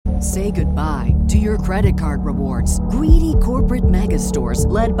Say goodbye to your credit card rewards. Greedy corporate mega stores,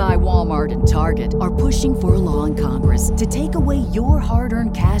 led by Walmart and Target, are pushing for a law in Congress to take away your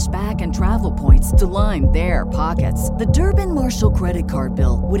hard-earned cash back and travel points to line their pockets. The Durbin-Marshall credit card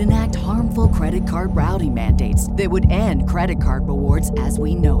bill would enact harmful credit card routing mandates that would end credit card rewards as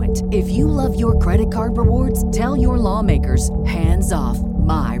we know it. If you love your credit card rewards, tell your lawmakers, hands off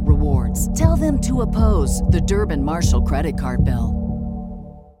my rewards. Tell them to oppose the Durbin-Marshall credit card bill.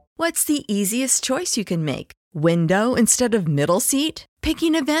 What's the easiest choice you can make? Window instead of middle seat?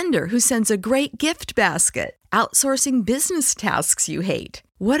 Picking a vendor who sends a great gift basket? Outsourcing business tasks you hate?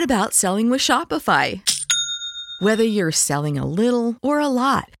 What about selling with Shopify? Whether you're selling a little or a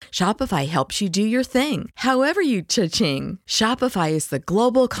lot, Shopify helps you do your thing, however you cha-ching. Shopify is the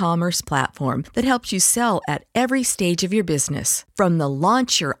global commerce platform that helps you sell at every stage of your business. From the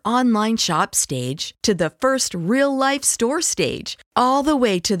launch your online shop stage to the first real-life store stage, all the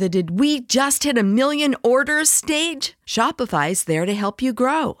way to the did we just hit 1 million orders stage? Shopify's there to help you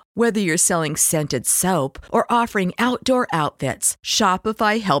grow. Whether you're selling scented soap or offering outdoor outfits,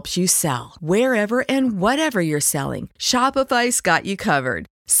 Shopify helps you sell. Wherever and whatever you're selling, Shopify's got you covered.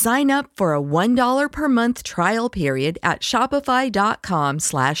 Sign up for a $1 per month trial period at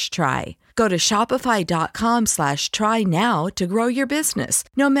shopify.com/try. Go to shopify.com/try now to grow your business,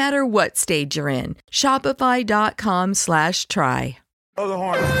 no matter what stage you're in. Shopify.com/try. Oh, the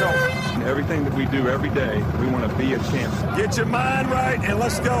horn, let's go. Everything that we do every day, we want to be a champion. Get your mind right and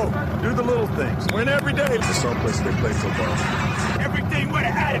let's go. Do the little things. Win every day. It's a someplace they play football. Everything with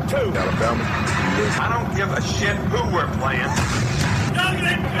an attitude. Alabama. I don't give a shit who we're playing.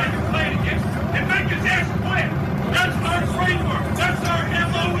 Dominate what you're playing against and make his ass quit. That's our framework. That's our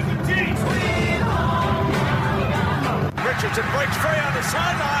MO with the team. Richardson breaks free on the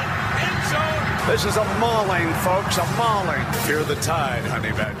sideline. End zone. This is a mauling, folks, a mauling. Fear the tide,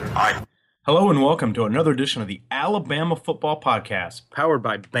 Honey Badger. Hello and welcome to another edition of the Alabama Football Podcast, powered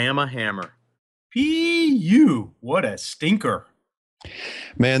by Bama Hammer. P.U. What a stinker.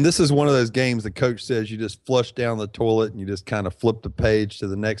 Man, this is one of those games the coach says you just flush down the toilet and you just kind of flip the page to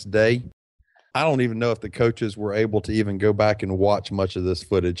the next day. I don't even know if the coaches were able to even go back and watch much of this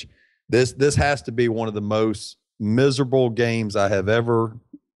footage. This has to be one of the most miserable games I have ever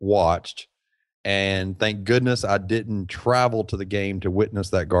watched. And thank goodness I didn't travel to the game to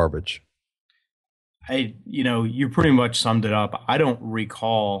witness that garbage. You pretty much summed it up. I don't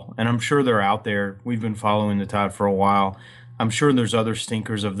recall, and I'm sure they're out there. We've been following the Tide for a while. I'm sure there's other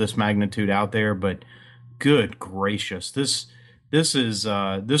stinkers of this magnitude out there, but good gracious, this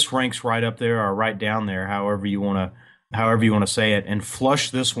ranks right up there or right down there, however you want to say it. And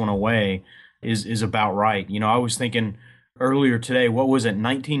flush this one away is about right. I was thinking earlier today, what was it,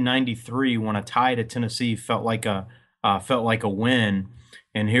 1993, when a tie to Tennessee felt like a win,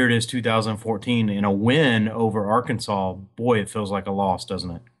 and here it is, 2014, and a win over Arkansas. Boy, it feels like a loss, doesn't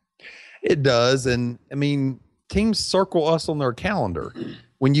it? It does, and I mean, teams circle us on their calendar.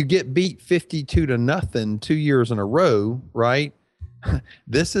 When you get beat 52-0 2 years in a row, right?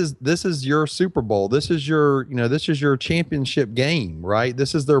 This is your Super Bowl. This is your championship game, right?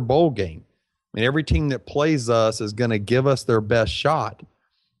 This is their bowl game. I mean, every team that plays us is going to give us their best shot.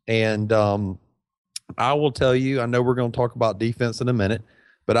 And I will tell you, I know we're going to talk about defense in a minute,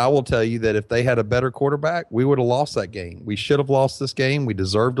 but I will tell you that if they had a better quarterback, we would have lost that game. We should have lost this game. We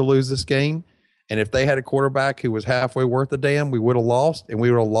deserve to lose this game. And if they had a quarterback who was halfway worth a damn, we would have lost, and we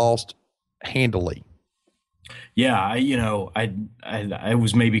would have lost handily. Yeah, I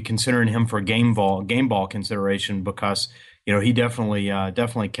was maybe considering him for game ball consideration because he definitely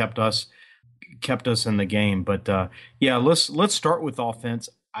kept us in the game. But let's start with offense.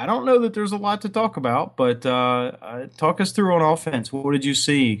 I don't know that there's a lot to talk about, but talk us through on offense. What did you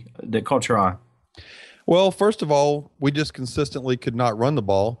see that caught your eye? Well, first of all, we just consistently could not run the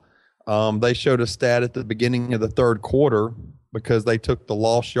ball. They showed a stat at the beginning of the third quarter because they took the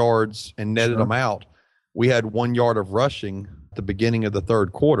lost yards and netted them out. We had 1 yard of rushing at the beginning of the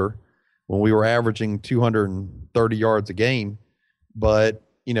third quarter when we were averaging 230 yards a game. But,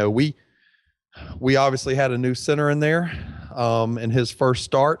 we obviously had a new center in there in his first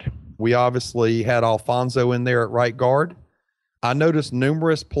start. We obviously had Alfonso in there at right guard. I noticed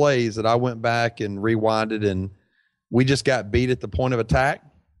numerous plays that I went back and rewinded, and we just got beat at the point of attack.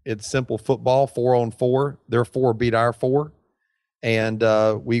 It's simple football, 4-on-4. Their 4 beat our 4. And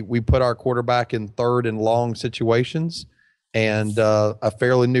we put our quarterback in third and long situations, and a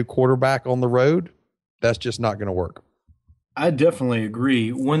fairly new quarterback on the road, that's just not going to work. I definitely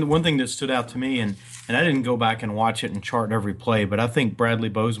agree. One thing that stood out to me, and I didn't go back and watch it and chart every play, but I think Bradley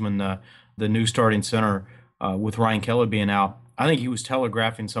Bozeman, the new starting center with Ryan Kelly being out, I think he was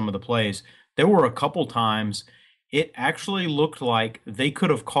telegraphing some of the plays. There were a couple times it actually looked like they could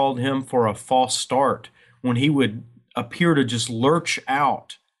have called him for a false start when he would appear to just lurch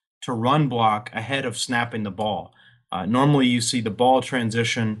out to run block ahead of snapping the ball. Normally you see the ball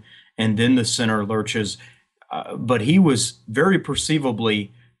transition and then the center lurches, but he was very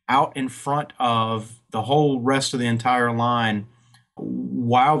perceivably out in front of the whole rest of the entire line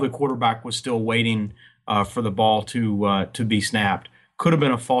while the quarterback was still waiting for the ball to be snapped. Could have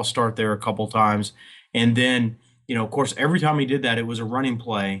been a false start there a couple times. And then, of course, every time he did that, it was a running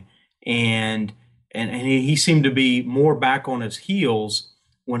play. And he seemed to be more back on his heels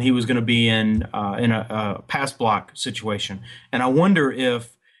when he was going to be in a pass block situation. And I wonder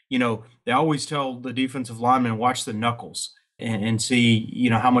if, they always tell the defensive lineman, watch the knuckles and see,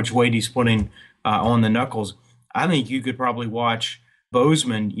 how much weight he's putting on the knuckles. I think you could probably watch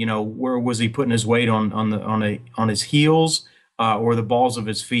Bozeman, where was he putting his weight on his heels or the balls of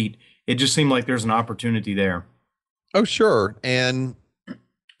his feet? It just seemed like there's an opportunity there. Oh, sure. And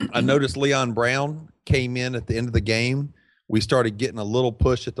I noticed Leon Brown came in at the end of the game. We started getting a little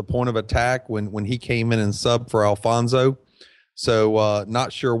push at the point of attack when he came in and subbed for Alfonso. So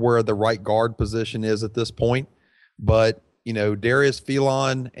not sure where the right guard position is at this point, but Darius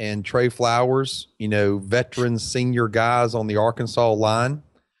Phelan and Trey Flowers, veteran senior guys on the Arkansas line.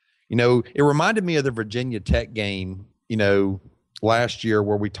 It reminded me of the Virginia Tech game, last year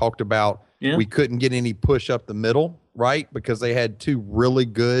where we talked about we couldn't get any push up the middle, right? Because they had two really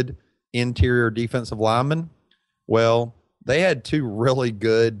good interior defensive linemen. Well, they had two really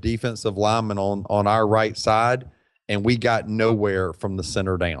good defensive linemen on our right side, and we got nowhere from the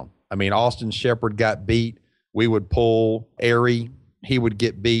center down. I mean, Austin Shepard got beat. We would pull Airy. He would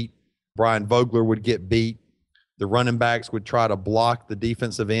get beat. Brian Vogler would get beat. The running backs would try to block the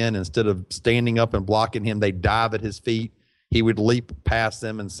defensive end. Instead of standing up and blocking him, they dive at his feet. He would leap past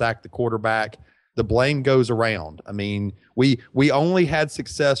them and sack the quarterback. The blame goes around. I mean, we only had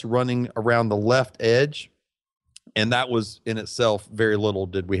success running around the left edge, and that was in itself very little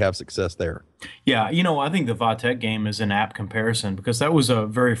did we have success there. Yeah, I think the Va-Tech game is an apt comparison because that was a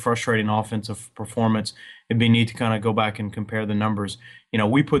very frustrating offensive performance. It'd be neat to kind of go back and compare the numbers.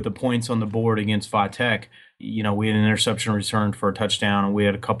 We put the points on the board against Va-Tech. We had an interception returned for a touchdown, and we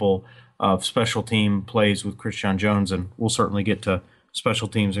had a couple of special team plays with Christian Jones, and we'll certainly get to special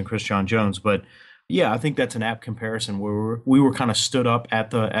teams and Christian Jones. But yeah, I think that's an apt comparison where we were kind of stood up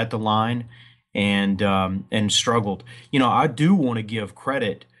at the line and struggled. I do want to give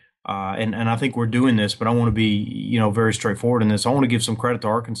credit, and I think we're doing this, but I want to be very straightforward in this. I want to give some credit to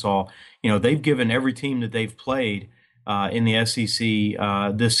Arkansas. They've given every team that they've played in the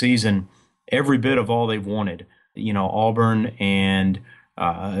SEC this season every bit of all they've wanted. Auburn and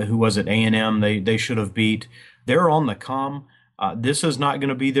who was it? A&M. They should have beat. They're on the come. This is not going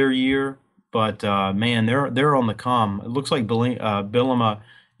to be their year, but man, they're on the come. It looks like Bielema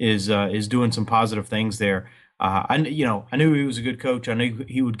is doing some positive things there. I knew he was a good coach. I knew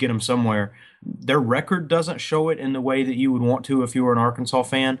he would get them somewhere. Their record doesn't show it in the way that you would want to if you were an Arkansas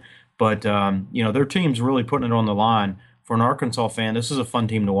fan, but their team's really putting it on the line. For an Arkansas fan, this is a fun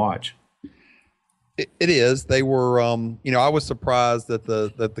team to watch. It is. They were, I was surprised that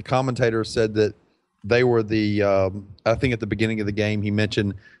the commentator said that they were I think at the beginning of the game, he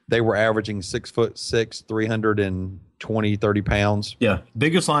mentioned they were averaging 6'6", 30 pounds. Yeah.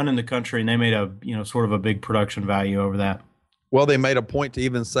 Biggest line in the country. And they made a, sort of a big production value over that. Well, they made a point to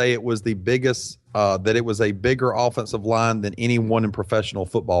even say it was the biggest, that it was a bigger offensive line than anyone in professional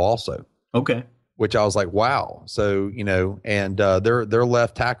football also. Okay. Which I was like, wow. So, and their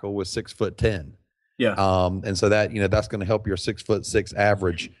left tackle was 6'10". Yeah. And so that, that's going to help your 6'6"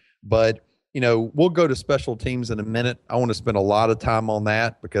 average. But, we'll go to special teams in a minute. I want to spend a lot of time on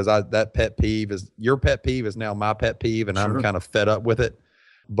that because that pet peeve is your pet peeve is now my pet peeve, and sure. I'm kind of fed up with it.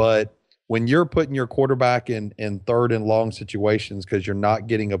 But when you're putting your quarterback in third and long situations because you're not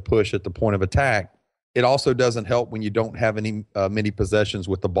getting a push at the point of attack, it also doesn't help when you don't have many possessions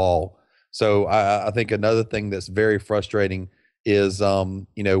with the ball. So I think another thing that's very frustrating is,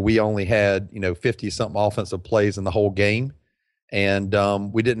 we only had, 50-something offensive plays in the whole game. And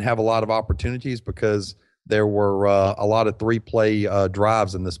we didn't have a lot of opportunities because there were a lot of 3-play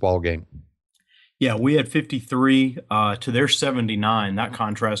drives in this ball game. Yeah, we had 53 to their 79. That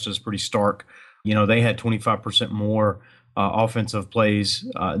contrast is pretty stark. They had 25% more offensive plays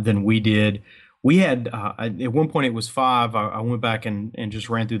than we did. We had at one point it was 5. I went back and just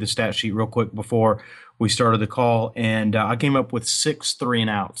ran through the stat sheet real quick before we started the call, and I came up with 6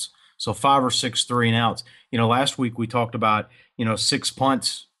 3-and-outs. So 5 or 6 3-and-outs. Last week we talked about 6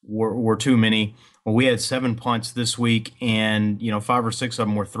 punts were too many. Well, we had 7 punts this week, and 5 or 6 of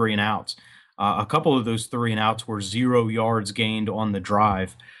them were 3 and outs. A couple of those 3 and outs were 0 yards gained on the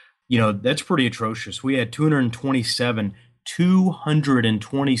drive. That's pretty atrocious. We had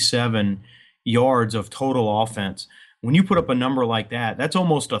 227 yards of total offense. When you put up a number like that, that's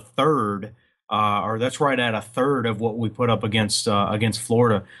almost a third, or that's right at a third of what we put up against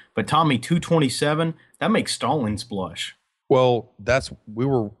Florida. But Tommy, 227, that makes Stallings blush. Well, we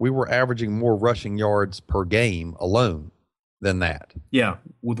were averaging more rushing yards per game alone than that. Yeah,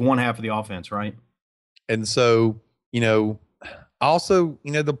 with one half of the offense, right? And so, also,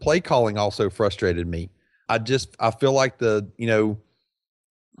 the play calling also frustrated me. I feel like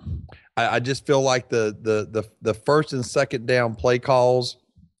I just feel like the first and second down play calls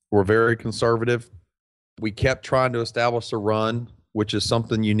were very conservative. We kept trying to establish a run, which is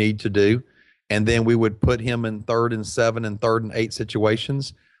something you need to do. And then we would put him in 3rd and 7 and 3rd and 8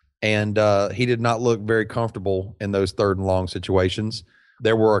 situations. And he did not look very comfortable in those 3rd and long situations.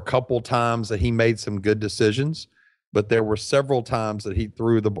 There were a couple times that he made some good decisions, but there were several times that he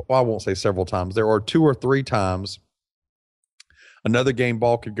threw I won't say several times. There were 2 or 3 times another game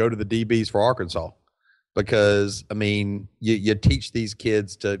ball could go to the DBs for Arkansas, because, you teach these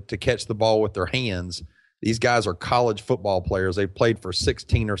kids to catch the ball with their hands. These guys are college football players. They've played for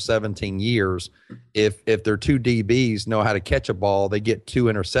 16 or 17 years. If their 2 DBs know how to catch a ball, they get 2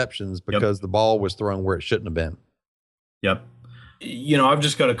 interceptions because the ball was thrown where it shouldn't have been. Yep. I've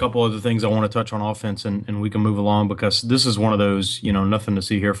just got a couple other things I want to touch on offense, and we can move along, because this is one of those, nothing to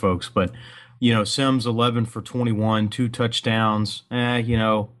see here, folks. But, Sims 11 for 21, 2 touchdowns.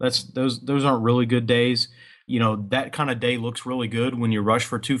 Those aren't really good days. That kind of day looks really good when you rush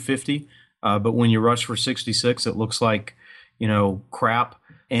for 250. But when you rush for 66, it looks like, crap.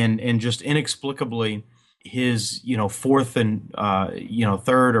 And just inexplicably, his, 4th and,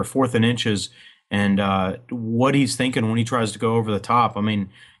 3rd or 4th and inches, and what he's thinking when he tries to go over the top.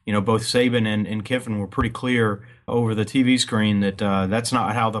 Both Saban and Kiffin were pretty clear over the TV screen that that's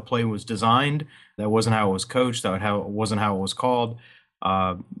not how the play was designed. That wasn't how it was coached. That wasn't how it was called.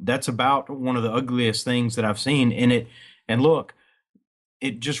 That's about one of the ugliest things that I've seen in it. And look,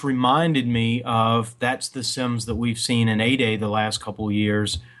 it just reminded me of that's the Sims that we've seen in A-Day the last couple of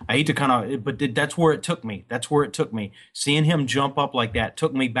years. I hate to but that's where it took me. Seeing him jump up like that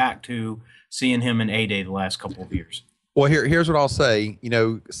took me back to seeing him in A-Day the last couple of years. Well, here's what I'll say.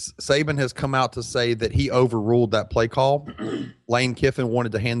 Saban has come out to say that he overruled that play call. Lane Kiffin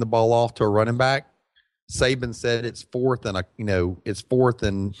wanted to hand the ball off to a running back. Saban said it's 4th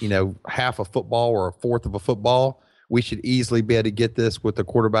and half a football or a 4th of a football. We should easily be able to get this with the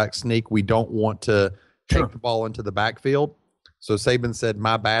quarterback sneak. We don't want to take the ball into the backfield. So Saban said,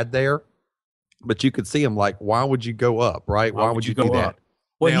 my bad there. But you could see him like, why would you go up, right? Why would you do that?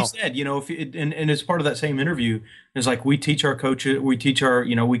 Well, he said, and as part of that same interview, it's like we coach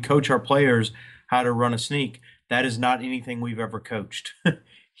our players how to run a sneak. That is not anything we've ever coached.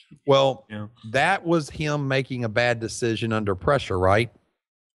 Well, that was him making a bad decision under pressure, right?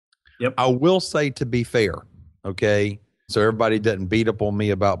 Yep. I will say, to be fair, okay, so everybody doesn't beat up on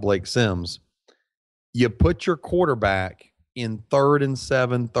me about Blake Sims, you put your quarterback in 3rd and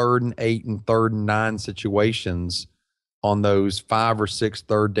 7, 3rd and 8, and 3rd and 9 situations on those 5 or 6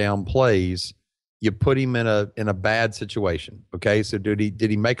 third down plays, you put him in a bad situation. Okay. So did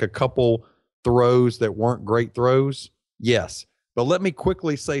he make a couple throws that weren't great throws? Yes. But let me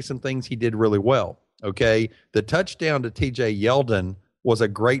quickly say some things he did really well. Okay. The touchdown to TJ Yeldon was a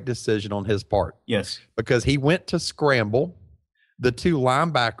great decision on his part. Yes. Because he went to scramble. The 2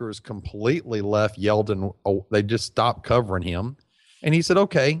 linebackers completely left Yeldon. They just stopped covering him. And he said,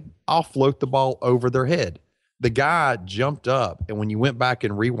 okay, I'll float the ball over their head. The guy jumped up, and when you went back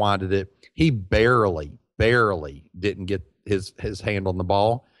and rewinded it, he barely didn't get his hand on the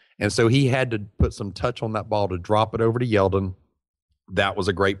ball. And so he had to put some touch on that ball to drop it over to Yeldon. That was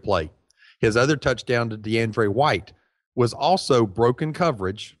a great play. His other touchdown to DeAndre White was also broken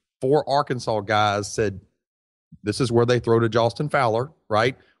coverage. 4 Arkansas guys said, this is where they throw to Justin Fowler,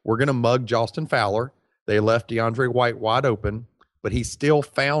 right? We're going to mug Justin Fowler. They left DeAndre White wide open, but he still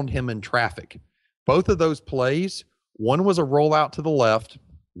found him in traffic. Both of those plays, one was a rollout to the left,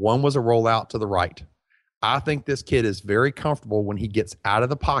 one was a rollout to the right. I think this kid is very comfortable when he gets out of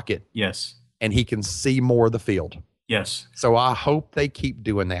the pocket. Yes. And he can see more of the field. Yes. So I hope they keep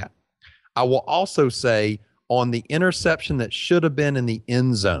doing that. I will also say, on the interception that should have been in the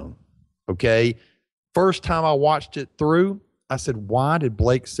end zone, okay, first time I watched it through, I said, why did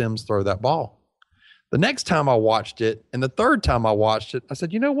Blake Sims throw that ball? The next time I watched it, and the third time I watched it, I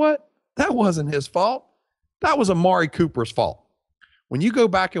said, you know what? That wasn't his fault. That was Amari Cooper's fault. When you go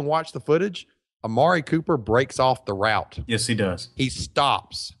back and watch the footage, Amari Cooper breaks off the route. Yes, he does. He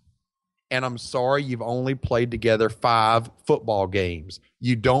stops. And I'm sorry, you've only played together 5 football games.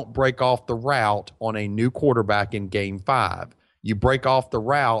 You don't break off the route on a new quarterback in game 5. You break off the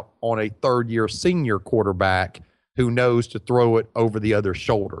route on a third-year senior quarterback who knows to throw it over the other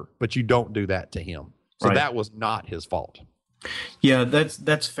shoulder, but you don't do that to him. So that was not his fault. Yeah,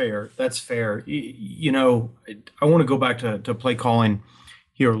 that's fair. That's fair. You know, I want to go back to play calling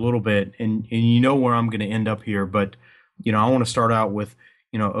here a little bit, and you know where I'm going to end up here, but, you know, I want to start out with,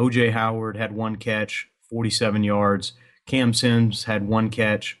 you know, O.J. Howard had 1 catch, 47 yards. Cam Sims had 1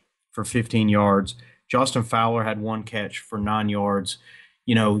 catch for 15 yards. Justin Fowler had 1 catch for 9 yards.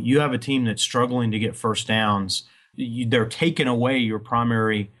 You know, you have a team that's struggling to get first downs. They're taking away your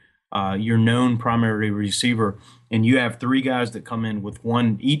primary, your known primary receiver, and you have 3 guys that come in with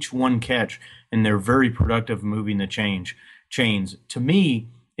each one catch, and they're very productive moving the chains. To me,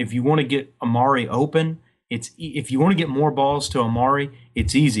 if you want to get Amari open, if you want to get more balls to Amari,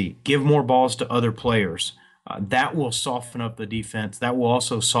 it's easy. Give more balls to other players. That will soften up the defense. That will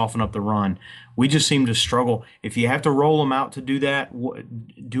also soften up the run. We just seem to struggle. If you have to roll them out to do that,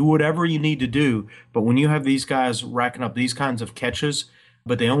 do whatever you need to do. But when you have these guys racking up these kinds of catches,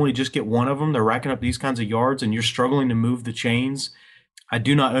 but they only just get one of them, they're racking up these kinds of yards, and you're struggling to move the chains, I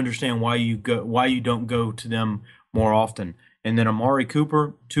do not understand why you don't go to them more often. And then Amari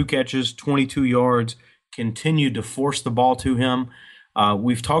Cooper, 2 catches, 22 yards, continued to force the ball to him.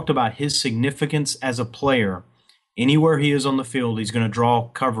 We've talked about his significance as a player. Anywhere he is on the field, he's going to draw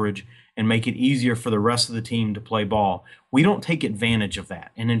coverage and make it easier for the rest of the team to play ball. We don't take advantage of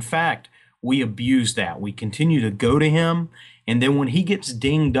that. And in fact, we abuse that. We continue to go to him. And then when he gets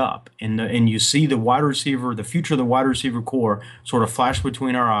dinged up and you see the wide receiver, the future of the wide receiver core sort of flash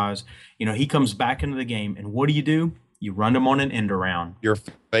between our eyes, you know, he comes back into the game. And what do? You run him on an end around. Your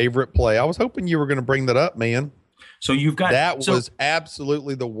favorite play. I was hoping you were going to bring that up, man. So you've got that was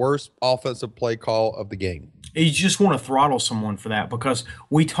absolutely the worst offensive play call of the game. You just want to throttle someone for that, because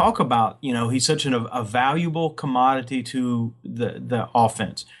we talk about, you know, he's such a valuable commodity to the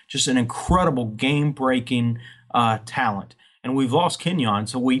offense, just an incredible game-breaking talent. And we've lost Kenyon,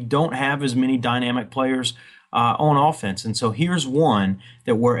 so we don't have as many dynamic players on offense. And so here's one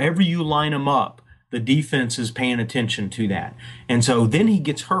that wherever you line him up, the defense is paying attention to that. And so then he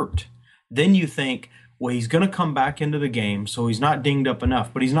gets hurt. Then you think, well, he's going to come back into the game, so he's not dinged up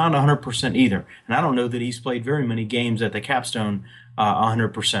enough, but he's not 100% either. And I don't know that he's played very many games at the capstone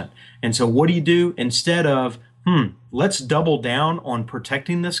 100%. And so what do? Instead of, let's double down on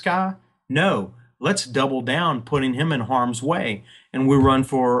protecting this guy? No, let's double down putting him in harm's way. And we run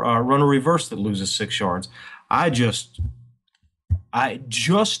a reverse that loses 6 yards. I just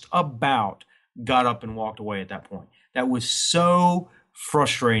about got up and walked away at that point. That was so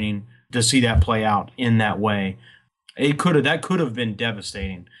frustrating to see that play out in that way. That could have been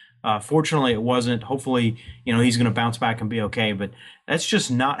devastating. Fortunately, it wasn't. Hopefully, you know, he's going to bounce back and be okay. But that's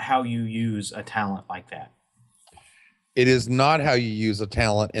just not how you use a talent like that. It is not how you use a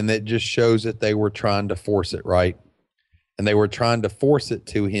talent, and that just shows that they were trying to force it, right? And they were trying to force it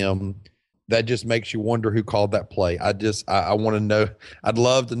to him. That just makes you wonder who called that play. I want to know. I'd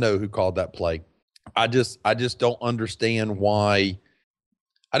love to know who called that play. I just don't understand why.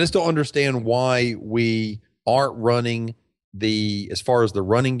 I just don't understand why we aren't running as far as the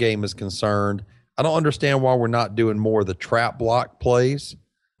running game is concerned. I don't understand why we're not doing more of the trap block plays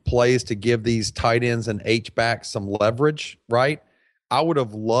to give these tight ends and H-backs some leverage, right? I would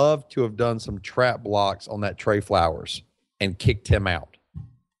have loved to have done some trap blocks on that Trey Flowers and kicked him out.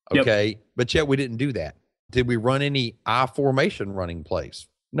 Okay. Yep. But yet we didn't do that. Did we run any I formation running plays?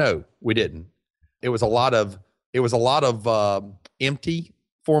 No, we didn't. It was a lot of empty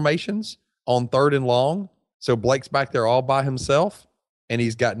formations on 3rd and long. So Blake's back there all by himself and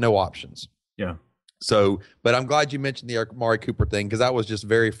he's got no options. Yeah. So, but I'm glad you mentioned the Amari Cooper thing, because that was just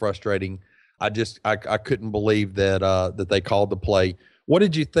very frustrating. I couldn't believe that they called the play. What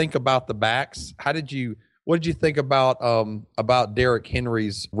did you think about the backs? What did you think about Derrick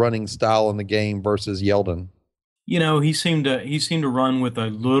Henry's running style in the game versus Yeldon? You know, he seemed to run with a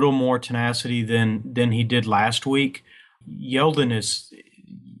little more tenacity than he did last week. Yeldon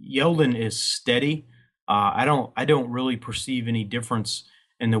is steady. I don't really perceive any difference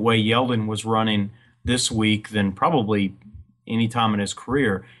in the way Yeldon was running this week than probably any time in his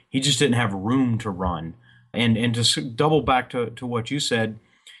career. He just didn't have room to run. And to double back to what you said,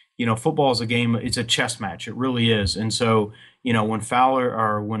 you know, football is a game. It's a chess match. It really is. And so, you know, when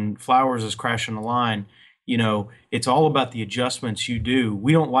Flowers is crashing the line, it's all about the adjustments you do.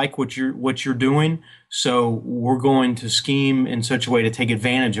 We don't like what you're doing, so we're going to scheme in such a way to take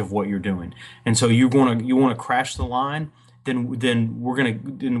advantage of what you're doing. And so you want to crash the line, then we're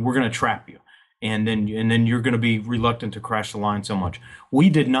gonna trap you, and then you're gonna be reluctant to crash the line so much. We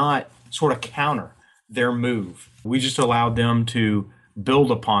did not sort of counter their move. We just allowed them to build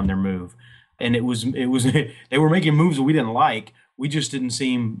upon their move, and it was they were making moves that we didn't like. We just didn't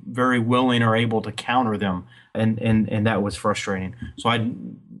seem very willing or able to counter them, and that was frustrating. So I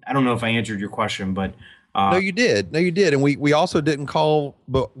don't know if I answered your question, but no, you did. And we also didn't call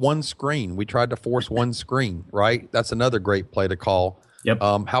but one screen. We tried to force one screen, right? That's another great play to call. Yep.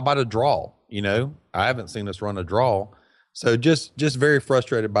 How about a draw? I haven't seen us run a draw. So just very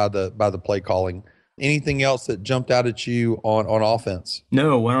frustrated by the play calling. Anything else that jumped out at you on offense?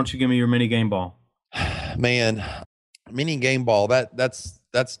 No. Why don't you give me your mini game ball? Man, mini game ball,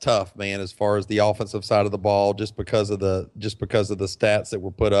 that's tough, man, as far as the offensive side of the ball, just because of the stats that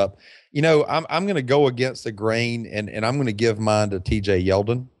were put up. I'm going to go against the grain, and I'm going to give mine to TJ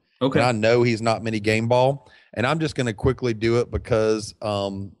Yeldon. Okay. And I know he's not mini game ball, and I'm just going to quickly do it because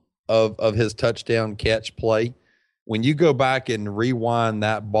of his touchdown catch play. When you go back and rewind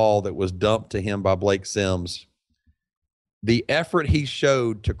that ball that was dumped to him by Blake Sims, the effort he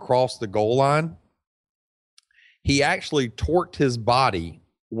showed to cross the goal line, he actually torqued his body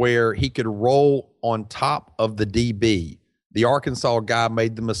where he could roll on top of the DB. The Arkansas guy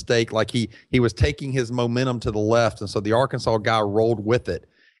made the mistake, like he was taking his momentum to the left, and so the Arkansas guy rolled with it,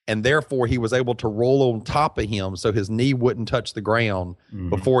 and therefore he was able to roll on top of him so his knee wouldn't touch the ground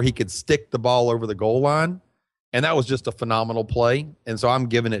before he could stick the ball over the goal line. And that was just a phenomenal play, and so I'm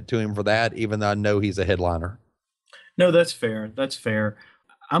giving it to him for that, even though I know he's a headliner. No, that's fair. That's fair.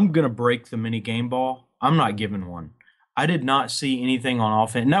 I'm going to break the mini game ball. I'm not giving one. I did not see anything on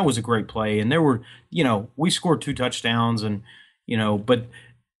offense, and that was a great play. And there were, we scored 2 touchdowns, and but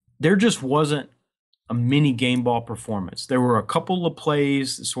there just wasn't a mini game ball performance. There were a couple of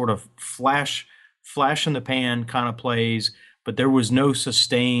plays, sort of flash in the pan kind of plays, but there was no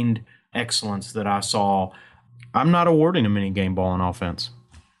sustained excellence that I saw. I'm not awarding a mini game ball on offense.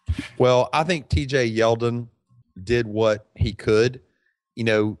 Well, I think TJ Yeldon did what he could.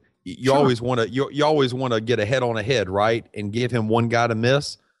 You always want to get a head on a head, right? And give him one guy to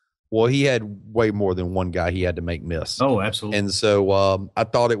miss. Well, he had way more than one guy he had to make miss. Oh, absolutely. And so I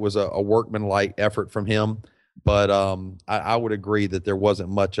thought it was a workmanlike effort from him. But I would agree that there wasn't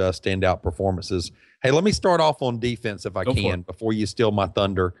much standout performances. Hey, let me start off on defense if I can before you steal my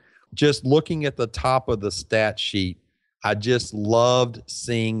thunder. Just looking at the top of the stat sheet, I just loved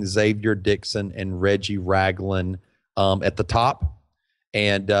seeing Xavier Dixon and Reggie Ragland at the top.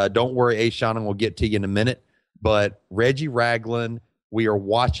 And don't worry, Ashawn, we'll get to you in a minute. But Reggie Ragland, we are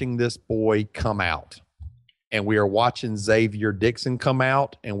watching this boy come out. And we are watching Xavier Dixon come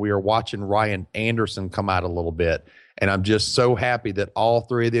out. And we are watching Ryan Anderson come out a little bit. And I'm just so happy that all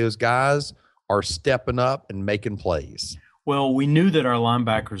 3 of those guys are stepping up and making plays. Well, we knew that our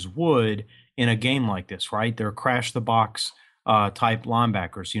linebackers would in a game like this, right? They're crash-the-box type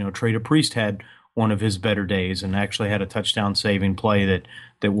linebackers. Trey DePriest had one of his better days and actually had a touchdown-saving play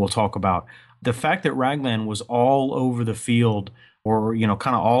that we'll talk about. The fact that Ragland was all over the field or,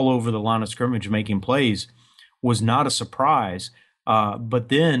 kind of all over the line of scrimmage making plays was not a surprise. But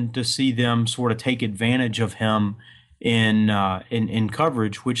then to see them sort of take advantage of him in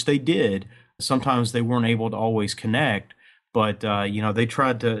coverage, which they did. Sometimes they weren't able to always connect, but, they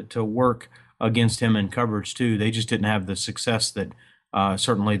tried to work against him in coverage too. They just didn't have the success that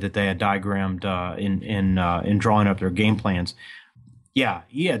certainly that they had diagrammed in drawing up their game plans. Yeah.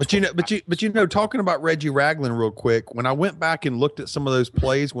 But talking about Reggie Ragland real quick, when I went back and looked at some of those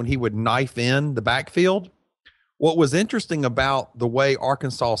plays when he would knife in the backfield, what was interesting about the way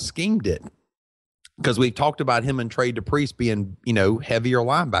Arkansas schemed it, because we've talked about him and Trey DePriest being, heavier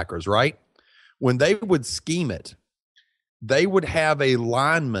linebackers, right? When they would scheme it, they would have a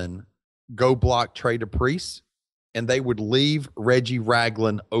lineman go block Trey DePriest, and they would leave Reggie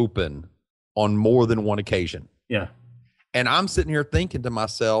Ragland open on more than one occasion. Yeah. And I'm sitting here thinking to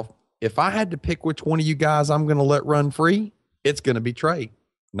myself, if I had to pick which one of you guys I'm going to let run free, it's going to be Trey,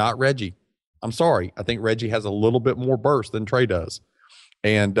 not Reggie. I'm sorry. I think Reggie has a little bit more burst than Trey does.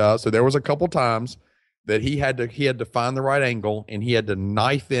 And so there was a couple times that he had to find the right angle, and he had to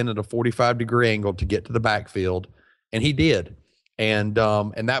knife in at a 45-degree angle to get to the backfield, and he did. And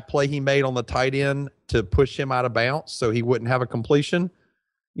that play he made on the tight end to push him out of bounds so he wouldn't have a completion,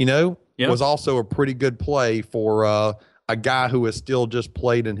 was also a pretty good play for a a guy who has still just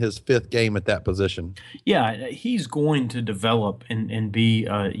played in his 5th game at that position. Yeah, he's going to develop and be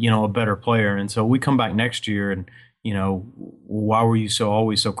a better player. And so we come back next year and why were you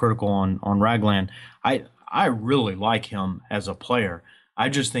always so critical on Ragland? I really like him as a player. I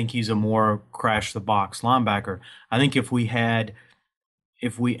just think he's a more crash the box linebacker. I think and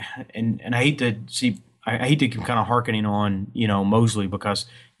I hate to keep kind of hearkening on, Mosley because,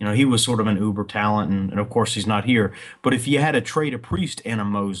 he was sort of an uber talent and of course he's not here. But if you had a trade of Priest and a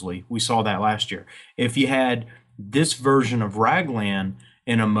Mosley, we saw that last year. If you had this version of Ragland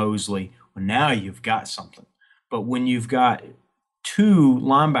and a Mosley, well, now you've got something. But when you've got 2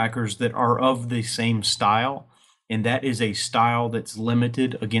 linebackers that are of the same style, and that is a style that's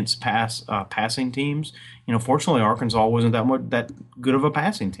limited against passing teams, fortunately Arkansas wasn't that good of a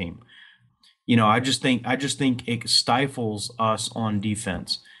passing team. I just think it stifles us on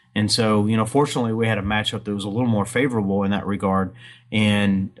defense. And so, fortunately we had a matchup that was a little more favorable in that regard,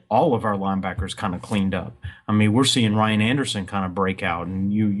 and all of our linebackers kind of cleaned up. I mean, we're seeing Ryan Anderson kind of break out,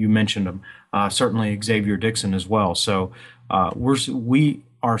 and you mentioned him, certainly Xavier Dixon as well. So we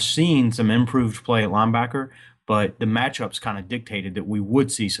are seeing some improved play at linebacker, but the matchups kind of dictated that we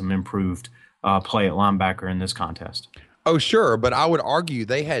would see some improved play at linebacker in this contest. Oh, sure. But I would argue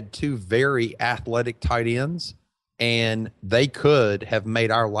they had 2 very athletic tight ends, and they could have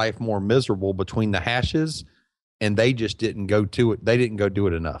made our life more miserable between the hashes, and they just didn't go to it. They didn't go do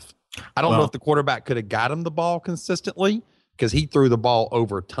it enough. I don't know if the quarterback could have got him the ball consistently because he threw the ball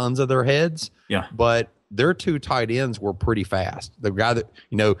over tons of their heads. Yeah. But their 2 tight ends were pretty fast. The guy that,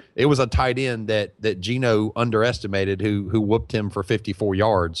 it was a tight end that Gino underestimated who whooped him for 54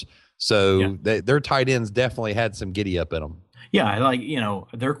 yards. So their tight ends definitely had some giddy up in them. Yeah,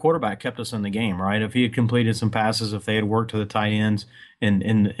 their quarterback kept us in the game, right? If he had completed some passes, if they had worked to the tight ends in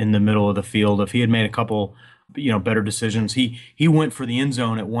the middle of the field, if he had made a couple, better decisions, he went for the end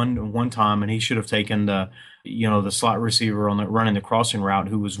zone at one time, and he should have taken the slot receiver running the crossing route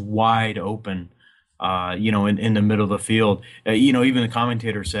who was wide open, in the middle of the field. Even the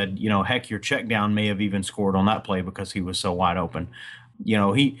commentator said, heck, your check down may have even scored on that play because he was so wide open.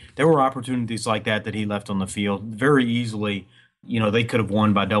 There were opportunities like that he left on the field very easily. They could have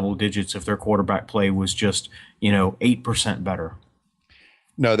won by double digits if their quarterback play was just, 8% better.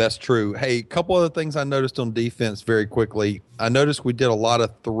 No, that's true. Hey, a couple other things I noticed on defense very quickly. I noticed we did a lot of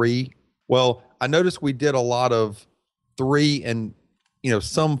 3. Well, I noticed we did a lot of 3 and,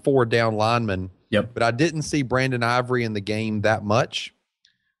 some 4 down linemen. Yep. But I didn't see Brandon Ivory in the game that much,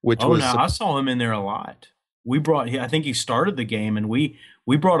 I saw him in there a lot. I think he started the game, and we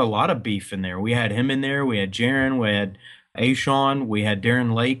brought a lot of beef in there. We had him in there. We had Jaron. We had Ashawn. We had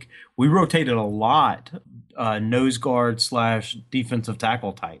Darren Lake. We rotated a lot, nose guard / defensive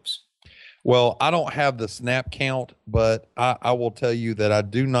tackle types. Well, I don't have the snap count, but I will tell you that I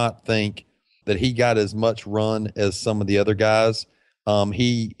do not think that he got as much run as some of the other guys.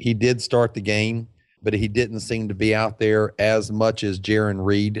 He did start the game, but he didn't seem to be out there as much as Jaron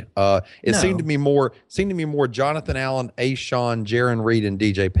Reed. Seemed to me more Jonathan Allen, Ashawn, Jaron Reed, and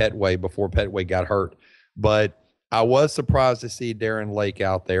DJ Petway before Petway got hurt. But I was surprised to see Darren Lake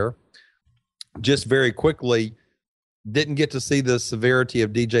out there. Just very quickly, didn't get to see the severity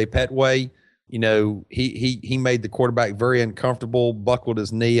of DJ Petway. He made the quarterback very uncomfortable, buckled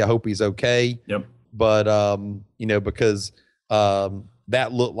his knee. I hope he's okay. Yep. But because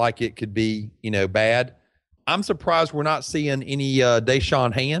that looked like it could be, bad. I'm surprised we're not seeing any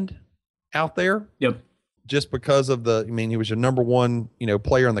Deshaun Hand out there. Yep. Just because of he was your number 1,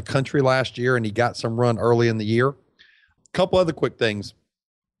 player in the country last year, and he got some run early in the year. A couple other quick things.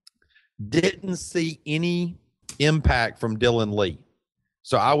 Didn't see any impact from Dylan Lee.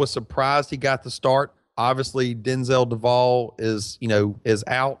 So I was surprised he got the start. Obviously, Denzel Duvall is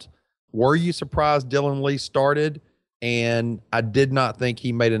out. Were you surprised Dylan Lee started? And I did not think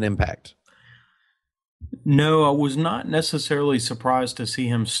he made an impact. No, I was not necessarily surprised to see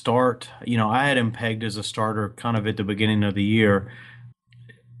him start. I had him pegged as a starter kind of at the beginning of the year.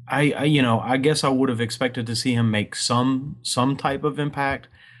 I guess I would have expected to see him make some type of impact,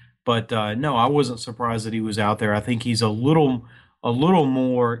 but no, I wasn't surprised that he was out there. I think he's a little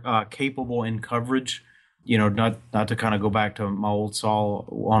more capable in coverage. Not to kind of go back to my old saw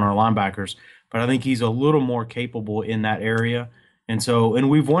on our linebackers, but I think he's a little more capable in that area. And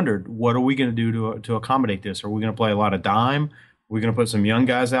we've wondered, what are we going to do to accommodate this? Are we going to play a lot of dime? Are we going to put some young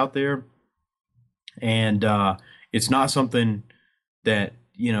guys out there? And it's not something that,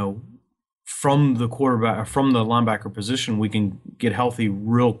 from the quarterback or from the linebacker position, we can get healthy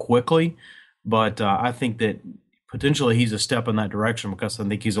real quickly. But I think that potentially he's a step in that direction because I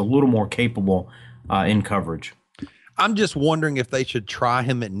think he's a little more capable in coverage. I'm just wondering if they should try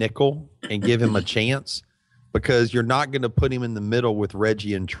him at nickel and give him a chance, because you're not going to put him in the middle with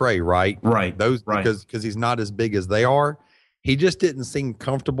Reggie and Trey, right? Right. Because he's not as big as they are. He just didn't seem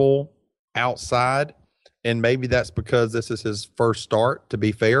comfortable outside, and maybe that's because this is his first start, to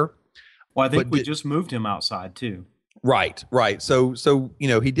be fair. Well, I think we just moved him outside too. Right. So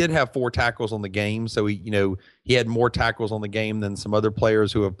he did have 4 tackles on the game, so he had more tackles on the game than some other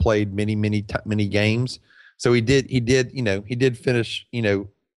players who have played many games. So he did finish in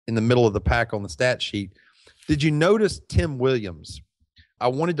the middle of the pack on the stat sheet. Did you notice Tim Williams? I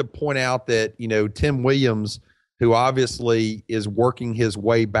wanted to point out that Tim Williams, who obviously is working his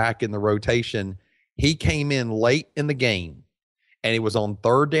way back in the rotation, he came in late in the game, and it was on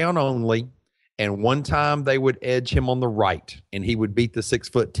 3rd down only. And one time they would edge him on the right, and he would beat the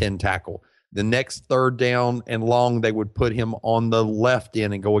 6'10" tackle. The next 3rd down and long, they would put him on the left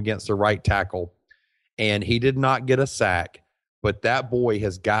end and go against the right tackle. And he did not get a sack, but that boy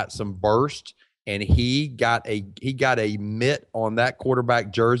has got some burst, and he got a mitt on that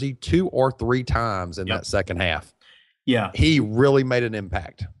quarterback jersey 2 or 3 times in that second half. Yeah, he really made an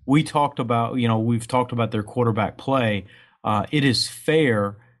impact. We've talked about their quarterback play. It is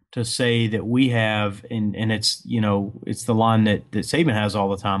fair to say that we have, and it's the line that Saban has all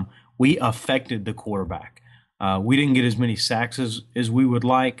the time. We affected the quarterback. We didn't get as many sacks as we would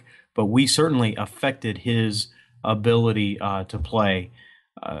like, but we certainly affected his ability to play,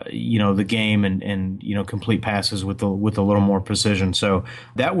 the game and complete passes with a little more precision. So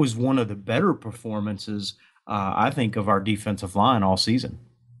that was one of the better performances, I think, of our defensive line all season.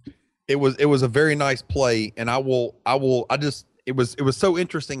 It was a very nice play, and it was so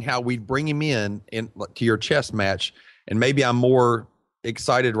interesting how we'd bring him in to your chess match, and maybe I'm more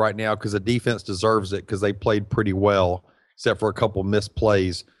excited right now because the defense deserves it because they played pretty well, except for a couple missed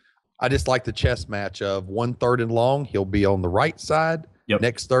plays. I just like the chess match of 1 3rd and long, he'll be on the right side. Yep.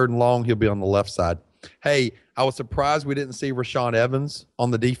 Next 3rd and long, he'll be on the left side. Hey, I was surprised we didn't see Rashaan Evans on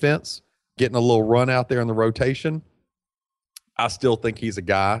the defense getting a little run out there in the rotation. I still think he's a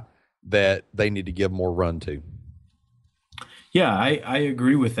guy that they need to give more run to. Yeah, I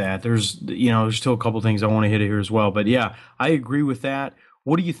agree with that. There's still a couple things I want to hit here as well. But yeah, I agree with that.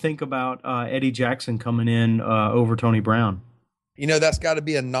 What do you think about Eddie Jackson coming in over Tony Brown? That's got to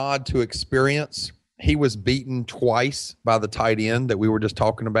be a nod to experience. He was beaten twice by the tight end that we were just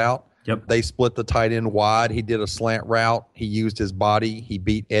talking about. Yep. They split the tight end wide. He did a slant route. He used his body. He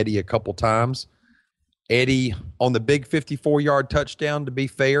beat Eddie a couple times. Eddie on the big 54-yard touchdown, to be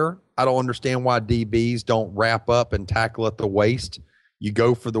fair, I don't understand why DBs don't wrap up and tackle at the waist. You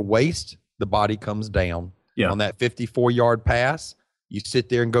go for the waist, the body comes down. Yeah. On that 54-yard pass, you sit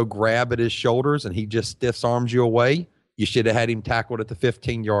there and go grab at his shoulders, and he just stiff arms you away. You should have had him tackled at the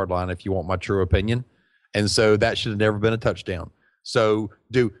 15-yard line, if you want my true opinion. And so that should have never been a touchdown. So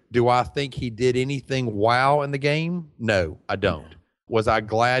do I think he did anything wow in the game? No, I don't. Was I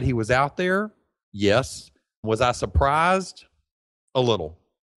glad he was out there? Yes. Was I surprised? A little.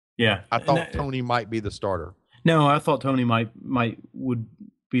 Yeah. I thought Tony might be the starter. No, I thought Tony would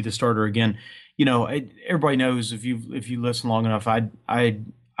be the starter again. Everybody knows if you listen long enough, I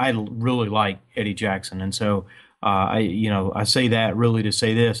really like Eddie Jackson, and so I say that really to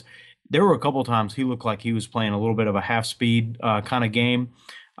say this. There were a couple of times he looked like he was playing a little bit of a half speed kind of game.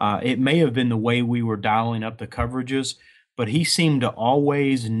 It may have been the way we were dialing up the coverages, but he seemed to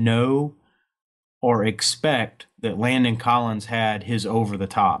always know or expect that Landon Collins had his over the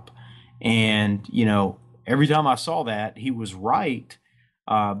top. And, every time I saw that, he was right.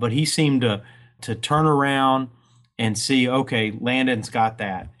 But he seemed to turn around and see, okay, Landon's got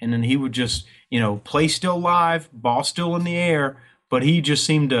that. And then he would just, play still live, ball still in the air, but he just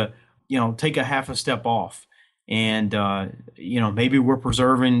seemed to, take a half a step off. And, maybe we're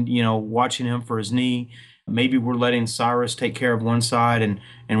preserving, watching him for his knee. Maybe we're letting Cyrus take care of one side and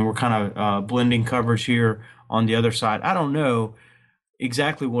we're kind of blending coverage here on the other side. I don't know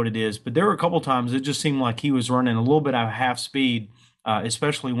exactly what it is, but there were a couple times it just seemed like he was running a little bit at half speed,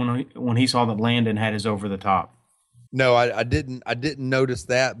 especially when he saw that Landon had his over the top. No, I didn't notice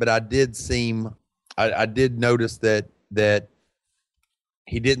that, but I did notice that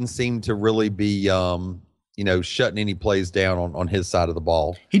he didn't seem to really be shutting any plays down on his side of the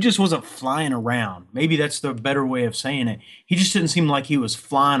ball. He just wasn't flying around. Maybe that's the better way of saying it. He just didn't seem like he was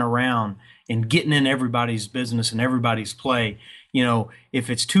flying around and getting in everybody's business and everybody's play. If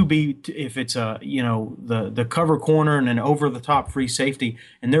it's the cover corner and an over the top free safety,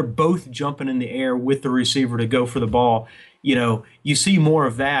 and they're both jumping in the air with the receiver to go for the ball, you see more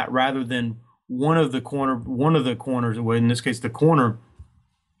of that rather than one of the corners, well, in this case, the corner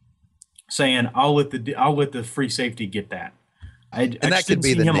saying, I'll let the free safety get that. I that just could didn't be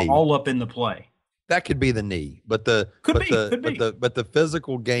see the him knee. all up in the play. That could be the knee, but the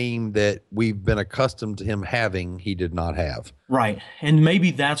physical game that we've been accustomed to him having, he did not have. Right. And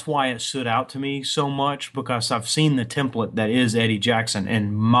maybe that's why it stood out to me so much, because I've seen the template that is Eddie Jackson,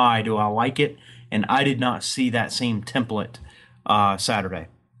 and my, do I like it. And I did not see that same template Saturday.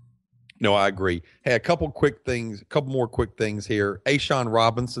 No, I agree. Hey, a couple more quick things here. A'Shawn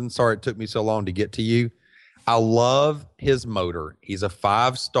Robinson, sorry it took me so long to get to you. I love his motor. He's a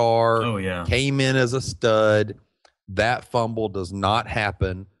 5-star. Oh, yeah. Came in as a stud. That fumble does not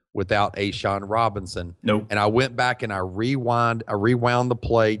happen without A'Shawn Robinson. Nope. And I went back and I rewound the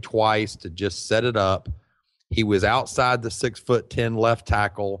play twice to just set it up. He was outside the 6'10" left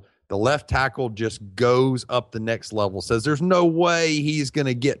tackle. The left tackle just goes up the next level, says there's no way he's going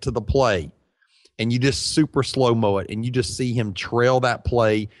to get to the play. And you just super slow-mo it, and you just see him trail that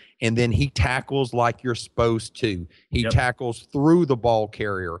play, and then he tackles like you're supposed to. He tackles through the ball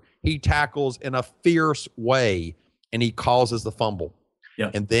carrier. He tackles in a fierce way, and he causes the fumble.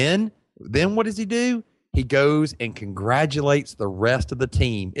 Yep. And then what does he do? He goes and congratulates the rest of the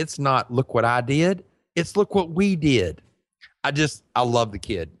team. It's not, look what I did. It's look what we did. I love the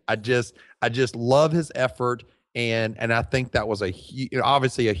kid. I just love his effort. And I think that was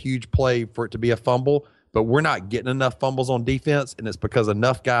obviously a huge play for it to be a fumble, but we're not getting enough fumbles on defense, and it's because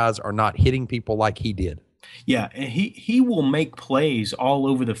enough guys are not hitting people like he did. Yeah, and he will make plays all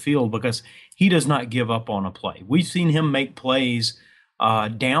over the field because he does not give up on a play. We've seen him make plays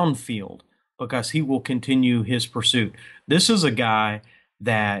downfield because he will continue his pursuit. This is a guy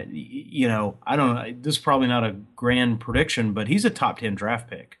that, I don't know, this is probably not a grand prediction, but he's a top 10 draft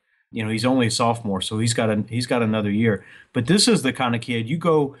pick. He's only a sophomore, so he's got another year. But this is the kind of kid you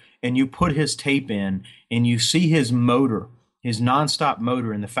go and you put his tape in and you see his motor, his nonstop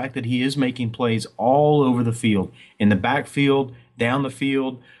motor, and the fact that he is making plays all over the field, in the backfield, down the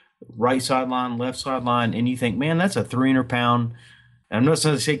field, right sideline, left sideline, and you think, man, that's a 300-pound. I'm not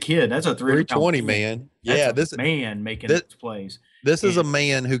going to say kid. That's a 320 man. Yeah, this man making these plays. This is a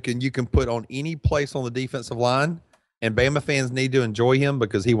man who you can put on any place on the defensive line. And Bama fans need to enjoy him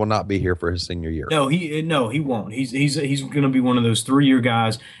because he will not be here for his senior year. No, he won't. He's going to be one of those 3-year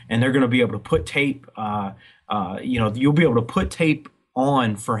guys, and they're going to be able to put tape. You'll be able to put tape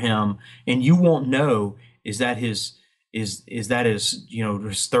on for him, and you won't know is that his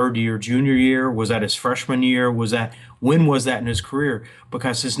his third year, junior year? Was that his freshman year? When was that in his career?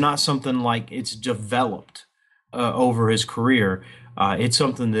 Because it's not something like it's developed over his career. It's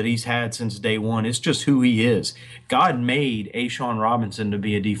something that he's had since day one. It's just who he is. God made A'Shawn Robinson to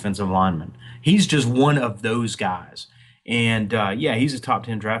be a defensive lineman. He's just one of those guys. And, he's a top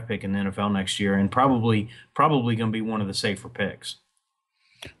 10 draft pick in the NFL next year and probably going to be one of the safer picks.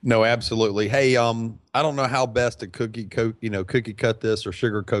 No, absolutely. Hey, I don't know how best to cookie cut this or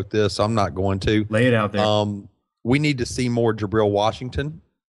sugarcoat this. I'm not going to. Lay it out there. We need to see more Jabril Washington.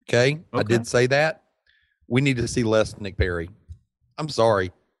 Okay. I did say that. We need to see less Nick Perry. I'm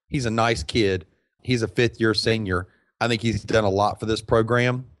sorry. He's a nice kid. He's a 5th-year senior. I think he's done a lot for this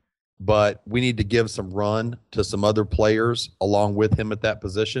program, but we need to give some run to some other players along with him at that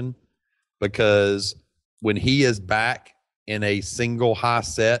position, because when he is back in a single high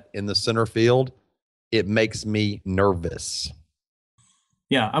set in the center field, it makes me nervous.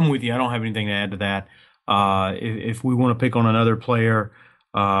 Yeah, I'm with you. I don't have anything to add to that. If we want to pick on another player,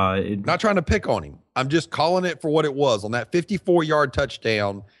 not trying to pick on him. I'm just calling it for what it was. On that 54-yard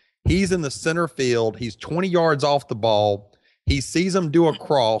touchdown, he's in the center field. He's 20 yards off the ball. He sees him do a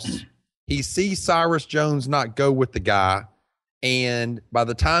cross. He sees Cyrus Jones not go with the guy. And by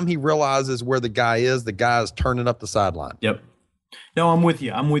the time he realizes where the guy is turning up the sideline. Yep. No, I'm with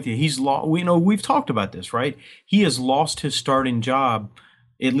you. He's lost. We've talked about this, right? He has lost his starting job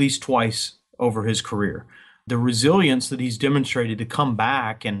at least twice over his career. The resilience that he's demonstrated to come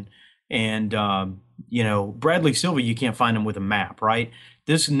back and Bradley Silva, you can't find him with a map, right?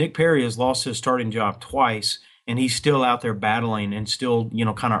 This Nick Perry has lost his starting job twice, and he's still out there battling and still,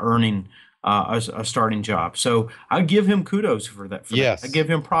 kind of earning a starting job. So I give him kudos for that. Yes. I give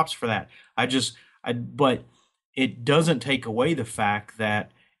him props for that. But it doesn't take away the fact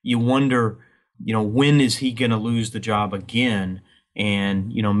that you wonder, when is he going to lose the job again?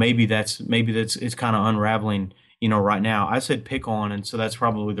 And, maybe that's it's kind of unraveling, right now. I said pick on, and so that's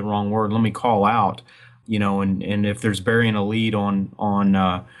probably the wrong word. Let me call out, and if there's burying a lead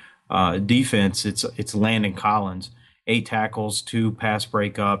on defense, it's Landon Collins, 8 tackles, 2 pass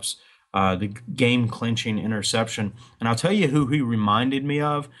breakups, the game clinching interception. And I'll tell you who he reminded me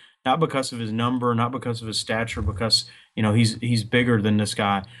of, not because of his number, not because of his stature, because, he's bigger than this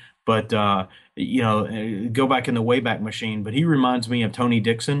guy, But go back in the Wayback Machine. But he reminds me of Tony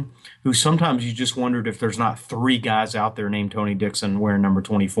Dixon, who sometimes you just wondered if there's not three guys out there named Tony Dixon wearing number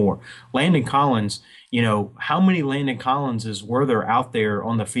 24. Landon Collins, how many Landon Collinses were there out there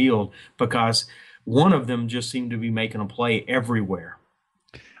on the field? Because one of them just seemed to be making a play everywhere.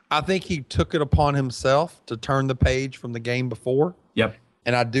 I think he took it upon himself to turn the page from the game before. Yep.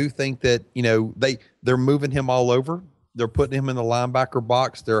 And I do think that, they're moving him all over. They're putting him in the linebacker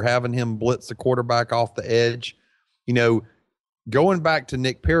box. They're having him blitz the quarterback off the edge. Going back to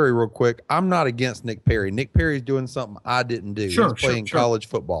Nick Perry real quick, I'm not against Nick Perry. Nick Perry's doing something I didn't do. Sure, He's playing college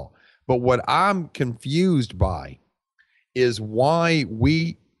football. But what I'm confused by is why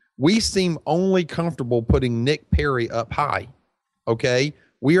we seem only comfortable putting Nick Perry up high. Okay?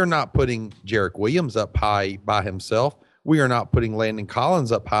 We are not putting Jarek Williams up high by himself. We are not putting Landon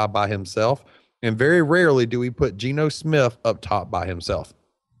Collins up high by himself. And very rarely do we put Geno Smith up top by himself.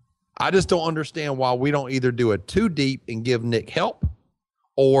 I just don't understand why we don't either do a two deep and give Nick help,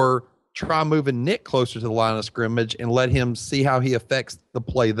 or try moving Nick closer to the line of scrimmage and let him see how he affects the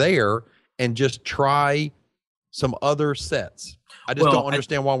play there, and just try some other sets. I just don't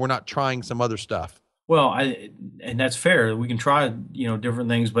understand why we're not trying some other stuff. Well, and that's fair. We can try, different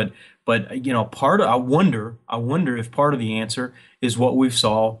things, but I wonder if part of the answer is what we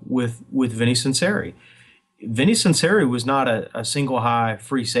saw with Vinny Sunseri. Vinny Sunseri was not a single high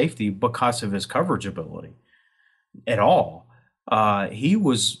free safety because of his coverage ability at all. He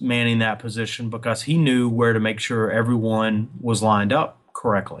was manning that position because he knew where to make sure everyone was lined up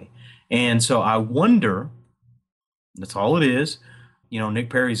correctly. And so I wonder, that's all it is. Nick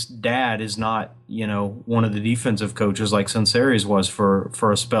Perry's dad is not, one of the defensive coaches like Sunseri's was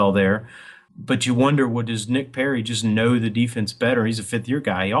for a spell there. But you wonder, does Nick Perry just know the defense better? He's a fifth-year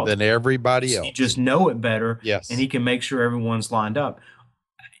guy. Than everybody else. He just know it better. Yes. And he can make sure everyone's lined up.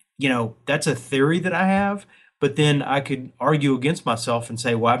 That's a theory that I have. But then I could argue against myself and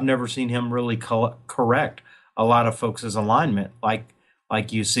say, well, I've never seen him really correct a lot of folks' alignment like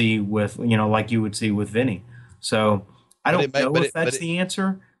you see with, like you would see with Vinny. So I don't know if that's the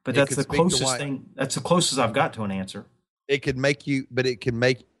answer, but that's the closest thing. That's the closest I've got to an answer. It could make you, but it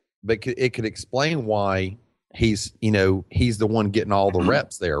could explain why he's the one getting all the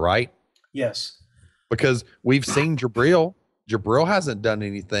reps there, right? Yes. Because we've seen Jabril. Jabril hasn't done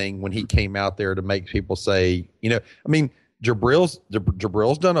anything when he came out there to make people say, Jabril's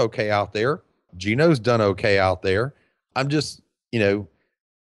done okay out there. Geno's done okay out there. I'm just, it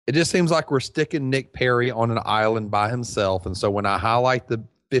just seems like we're sticking Nick Perry on an island by himself. And so when I highlight the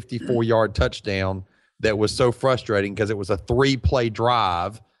 54-yard touchdown that was so frustrating because it was a 3-play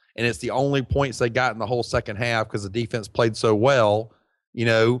drive and it's the only points they got in the whole second half because the defense played so well,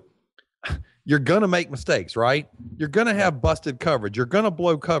 you're going to make mistakes, right? You're going to have busted coverage. You're going to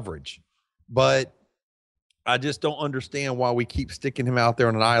blow coverage. But I just don't understand why we keep sticking him out there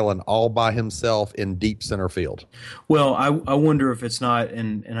on an island all by himself in deep center field. Well, I wonder if it's not,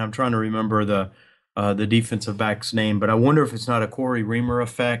 and I'm trying to remember the defensive back's name, but I wonder if it's not a Corey Reamer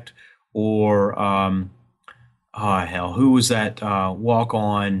effect or who was that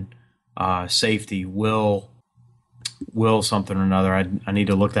walk-on safety? Will something or another. I need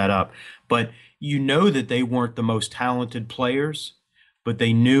to look that up. But that they weren't the most talented players, but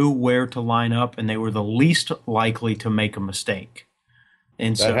they knew where to line up and they were the least likely to make a mistake.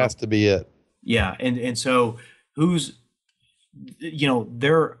 And that has to be it. Yeah. And so who's,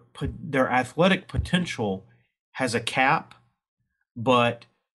 their athletic potential has a cap, but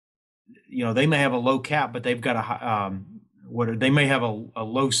they may have a low cap, but they've got they may have a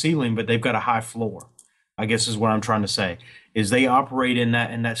low ceiling, but they've got a high floor, I guess is what I'm trying to say, is they operate in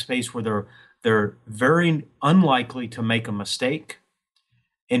that space where they're very unlikely to make a mistake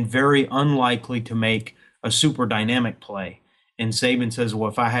and very unlikely to make a super dynamic play. And Saban says,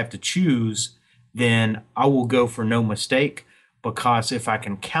 well, if I have to choose, then I will go for no mistake, because if I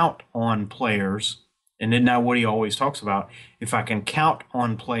can count on players, and isn't that what he always talks about? If I can count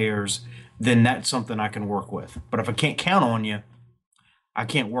on players, then that's something I can work with. But if I can't count on you, I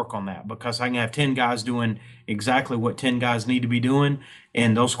can't work on that, because I can have 10 guys doing exactly what 10 guys need to be doing,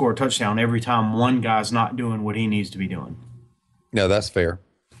 and they'll score a touchdown every time one guy's not doing what he needs to be doing. No, that's fair.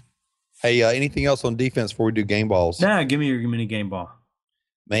 Hey, anything else on defense before we do game balls? Nah, give me your mini game ball.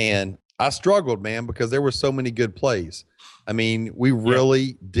 Man, I struggled, man, because there were so many good plays. We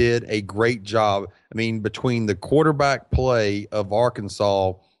really did a great job. Between the quarterback play of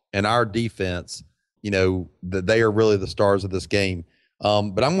Arkansas and our defense, that they are really the stars of this game. But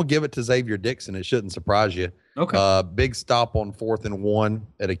I'm going to give it to Xavier Dixon. It shouldn't surprise you. Okay. Big stop on 4th and 1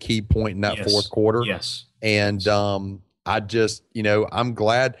 at a key point in that fourth quarter. Yes. And I just, I'm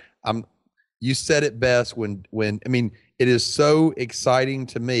glad. You said it best when I mean, it is so exciting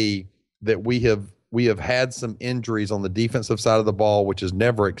to me that we have had some injuries on the defensive side of the ball, which is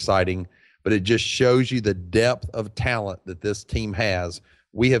never exciting, but it just shows you the depth of talent that this team has.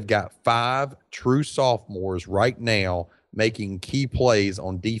 We have got 5 true sophomores right now making key plays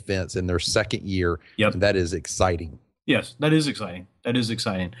on defense in their second year. Yep. And that is exciting. Yes, that is exciting. That is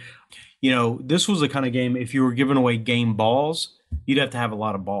exciting. You know, this was the kind of game, if you were giving away game balls, you'd have to have a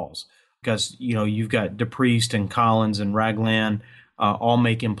lot of balls because, you know, you've got DePriest and Collins and Ragland all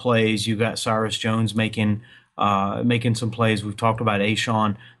making plays. You've got Cyrus Jones making some plays. We've talked about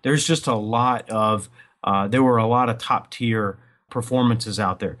Ashawn. There's just a lot of there were a lot of top tier performances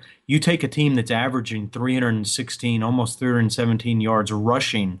out there. You take a team that's averaging 316, almost 317 yards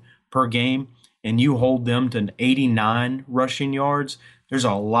rushing per game, and you hold them to 89 rushing yards. There's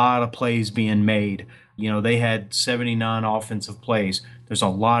a lot of plays being made. You know, they had 79 offensive plays. There's a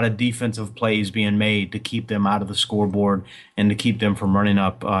lot of defensive plays being made to keep them out of the scoreboard and to keep them from running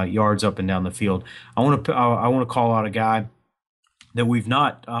up yards up and down the field. I want to call out a guy that we've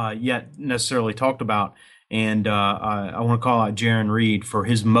not yet necessarily talked about, and I want to call out Jaron Reed for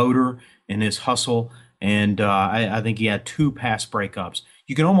his motor and his hustle. And I think he had 2 pass breakups.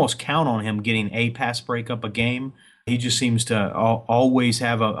 You can almost count on him getting a pass breakup a game. He just seems to always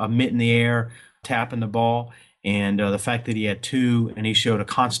have a mitt in the air, tapping the ball. And the fact that he had 2 and he showed a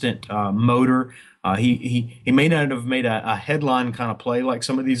constant motor, he may not have made a headline kind of play like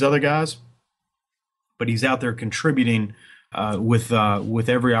some of these other guys, but he's out there contributing with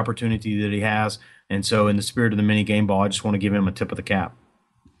every opportunity that he has. And so in the spirit of the mini game ball, I just want to give him a tip of the cap.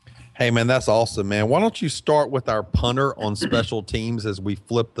 Hey, man, that's awesome, man. Why don't you start with our punter on special teams as we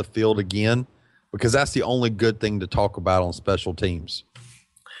flip the field again? Because that's the only good thing to talk about on special teams.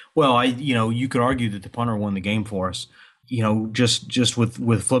 Well, you could argue that the punter won the game for us. You know, just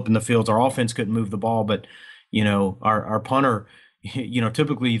with flipping the fields, our offense couldn't move the ball, but you know, our punter. You know,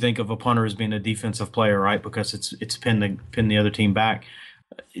 typically you think of a punter as being a defensive player, right? Because it's pin the other team back.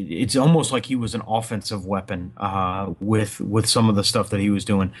 It's almost like he was an offensive weapon with some of the stuff that he was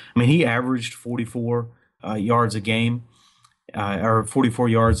doing. I mean, he averaged 44 yards a game, or 44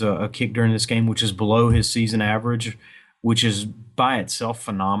 yards a kick during this game, which is below his season average, which is by itself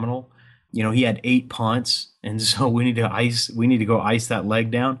phenomenal. You know, he had 8 punts, and so we need to go ice that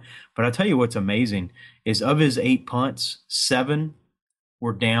leg down. But I'll tell you what's amazing is of his 8 punts, 7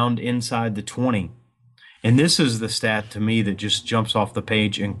 were downed inside the 20. And this is the stat to me that just jumps off the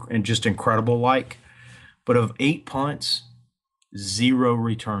page and just incredible like. But of 8 punts, 0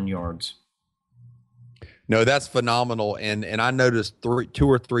 return yards. No, that's phenomenal. And I noticed 2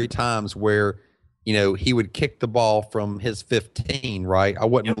 or 3 times where, you know, he would kick the ball from his 15, right? I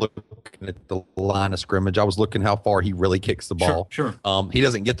wasn't looking at the line of scrimmage. I was looking how far he really kicks the ball. Sure. He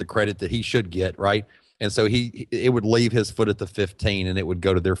doesn't get the credit that he should get, right? And so it would leave his foot at the 15 and it would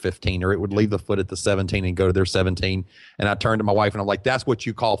go to their 15, or it would leave the foot at the 17 and go to their 17. And I turned to my wife and I'm like, that's what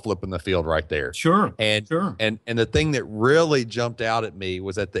you call flipping the field right there. Sure. And the thing that really jumped out at me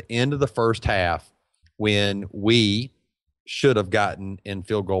was at the end of the first half when we should have gotten in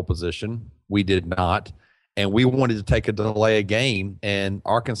field goal position. We did not. And we wanted to take a delay a game. And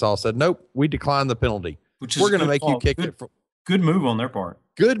Arkansas said, nope, we declined the penalty. We're going to make you kick it. Good move on their part.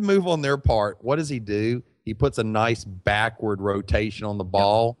 Good move on their part. What does he do? He puts a nice backward rotation on the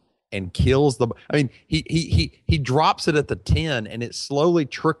ball and kills the. I mean, he drops it at the 10, and it slowly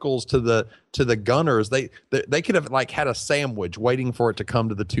trickles to the gunners. They could have like had a sandwich waiting for it to come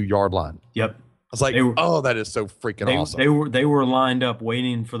to the 2-yard line. Yep. I was like, that is so freaking awesome. They were lined up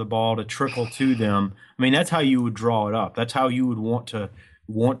waiting for the ball to trickle to them. I mean, that's how you would draw it up. That's how you would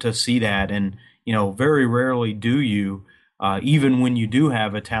want to see that. And you know, very rarely do you. Even when you do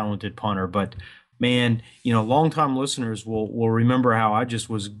have a talented punter. But, man, you know, longtime listeners will remember how I just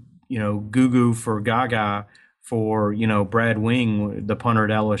was, you know, goo-goo for Gaga for, you know, Brad Wing, the punter at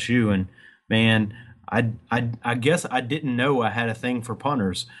LSU. And, man, I guess I didn't know I had a thing for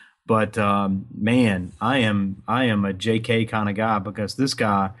punters. But, man, I am a JK kind of guy because this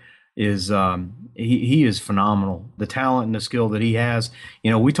guy is he is phenomenal. The talent and the skill that he has.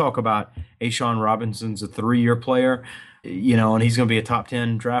 You know, we talk about Ashawn Robinson's a 3-year player. You know, and he's going to be a top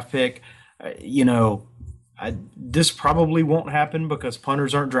 10 draft pick. You know, this probably won't happen because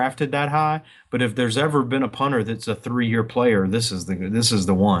punters aren't drafted that high. But if there's ever been a punter that's a 3-year player, this is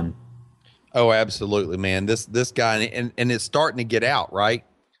the one. Oh, absolutely, man. This guy, and it's starting to get out, right?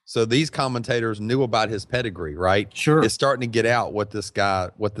 So these commentators knew about his pedigree, right? Sure. It's starting to get out what this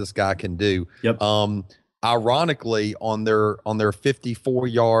guy can do. Yep. Ironically, on their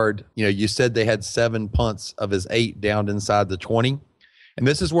 54-yard, you know, you said they had 7 punts of his 8 down inside the 20. And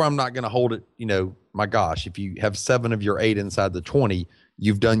this is where I'm not going to hold it. My gosh, if you have 7 of your 8 inside the 20,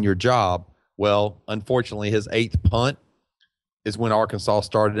 you've done your job. Well, unfortunately, his 8th punt is when Arkansas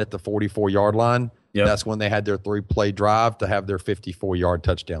started at the 44-yard line. Yep. That's when they had their 3-play drive to have their 54-yard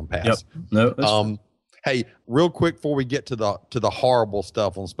touchdown pass. Yep. No, hey, real quick before we get to the horrible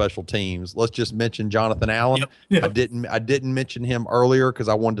stuff on special teams, let's just mention Jonathan Allen. Yep. I didn't mention him earlier because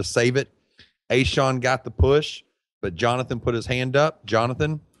I wanted to save it. Ashawn got the push, but Jonathan put his hand up.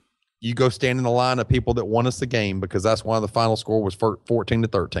 Jonathan, you go stand in the line of people that won us the game, because that's why the final score was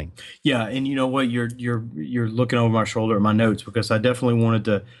 14-13. Yeah, and you know what? You're looking over my shoulder at my notes, because I definitely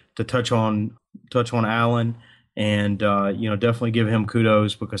wanted to touch on Allen and definitely give him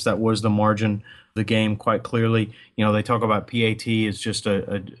kudos, because that was the margin of the game quite clearly. They talk about PAT as just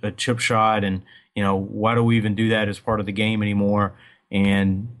a chip shot, and why do we even do that as part of the game anymore?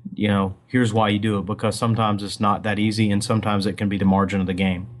 And here's why you do it, because sometimes it's not that easy, and sometimes it can be the margin of the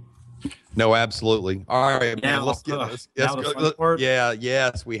game. No, absolutely. All right, man. Now, Let's go. Yeah,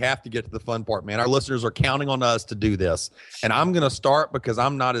 yes, we have to get to the fun part, man. Our listeners are counting on us to do this, and I'm going to start because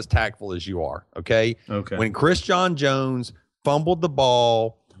I'm not as tactful as you are. Okay. When Christian Jones fumbled the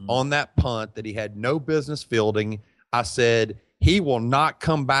ball on that punt that he had no business fielding, I said he will not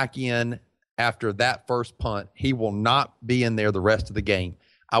come back in after that first punt. He will not be in there the rest of the game.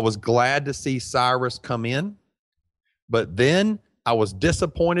 I was glad to see Cyrus come in, but then I was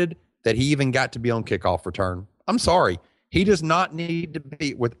disappointed that he even got to be on kickoff return. I'm sorry. He does not need to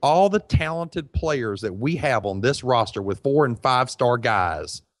be, with all the talented players that we have on this roster with 4- and 5-star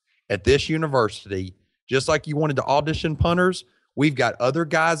guys at this university. Just like you wanted to audition punters, we've got other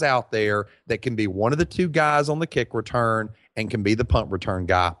guys out there that can be one of the 2 guys on the kick return and can be the punt return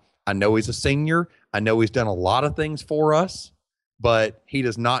guy. I know he's a senior. I know he's done a lot of things for us, but he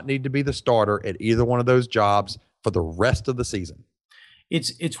does not need to be the starter at either one of those jobs for the rest of the season.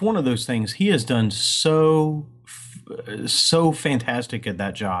 It's one of those things. He has done so fantastic at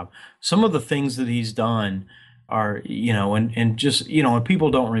that job. Some of the things that he's done are, and just, and people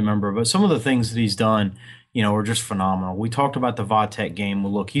don't remember, but some of the things that he's done, are just phenomenal. We talked about the Vatech game.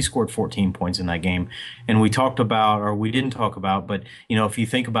 Well, look, he scored 14 points in that game. And we talked about, or we didn't talk about, but, if you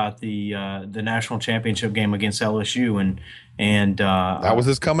think about the national championship game against LSU and that was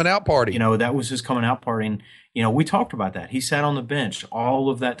his coming out party. That was his coming out party. And, we talked about that. He sat on the bench all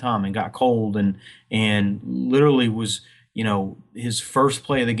of that time and got cold and literally was, his first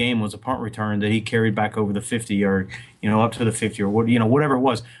play of the game was a punt return that he carried back over the 50 or, up to the 50 or whatever it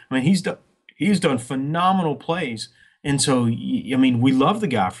was. I mean, he's done phenomenal plays. And so, we love the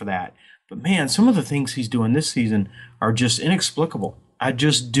guy for that. But man, some of the things he's doing this season are just inexplicable. I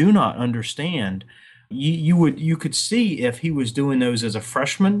just do not understand. You could see if he was doing those as a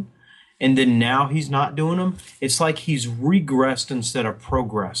freshman, and then now he's not doing them. It's like he's regressed instead of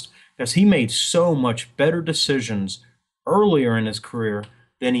progressed, because he made so much better decisions earlier in his career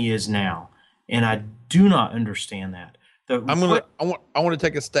than he is now. And I do not understand that. I want to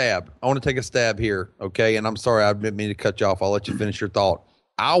take a stab. I want to take a stab here. Okay. And I'm sorry, I didn't mean to cut you off. I'll let you finish your thought.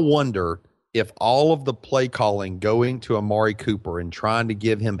 I wonder if all of the play calling going to Amari Cooper and trying to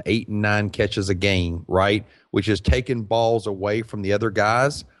give him 8 and 9 catches a game, right, which is taking balls away from the other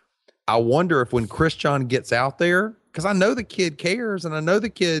guys. I wonder if when Christian gets out there, because I know the kid cares and I know the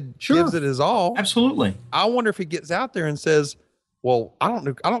kid gives it his all. Absolutely. I wonder if he gets out there and says, well, I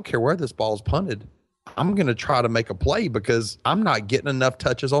don't care where this ball is punted. I'm going to try to make a play because I'm not getting enough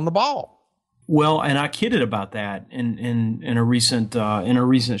touches on the ball. Well, and I kidded about that in a recent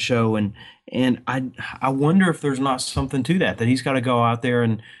show, and I wonder if there's not something to that he's got to go out there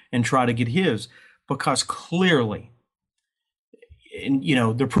and try to get his, because clearly, and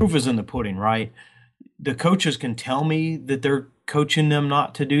the proof is in the pudding, right? The coaches can tell me that they're coaching them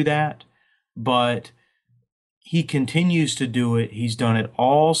not to do that, but he continues to do it. He's done it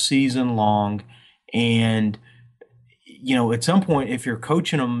all season long, and at some point, if you're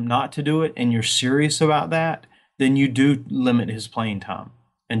coaching him not to do it and you're serious about that, then you do limit his playing time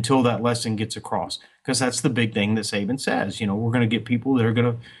until that lesson gets across. Because that's the big thing that Saban says. We're going to get people that are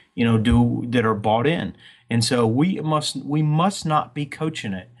going to, do that are bought in. And so we must not be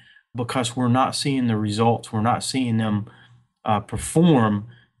coaching it because we're not seeing the results. We're not seeing them perform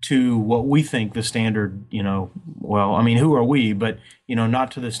to what we think the standard, who are we? But,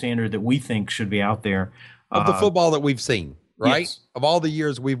 not to the standard that we think should be out there. Of the football that we've seen, right? Yes. Of all the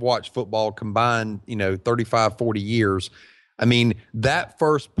years we've watched football combined, 35, 40 years. I mean, that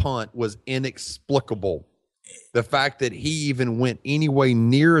first punt was inexplicable. The fact that he even went any way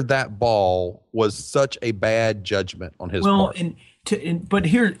near that ball was such a bad judgment on his part. But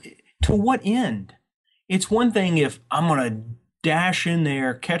here, to what end? It's one thing if I'm going to dash in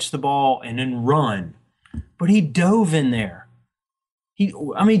there, catch the ball, and then run. But he dove in there.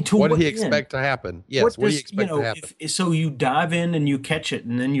 What did he expect to happen? Yes, what do you expect to happen? So you dive in and you catch it,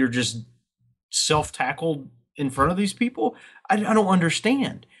 and then you're just self-tackled in front of these people? I don't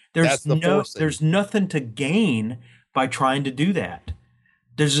understand. There's nothing to gain by trying to do that.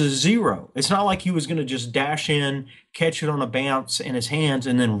 There's a zero. It's not like he was going to just dash in, catch it on a bounce in his hands,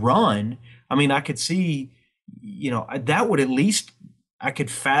 and then run. I mean, I could see, that would at least, I could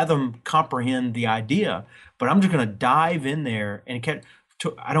comprehend the idea, but I'm just going to dive in there and catch.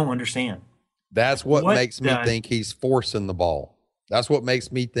 I don't understand. That's what makes me think he's forcing the ball. That's what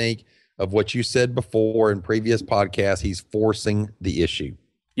makes me think of what you said before in previous podcasts. He's forcing the issue.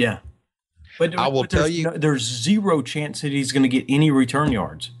 Yeah. But I will tell you, there's zero chance that he's going to get any return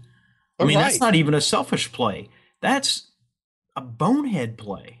yards. I mean, that's not even a selfish play. That's a bonehead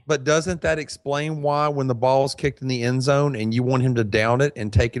play. But doesn't that explain why when the ball is kicked in the end zone and you want him to down it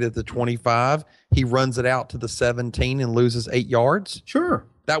and take it at the 25, he runs it out to the 17 and loses 8 yards? Sure.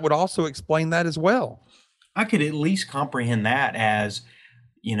 That would also explain that as well. I could at least comprehend that as,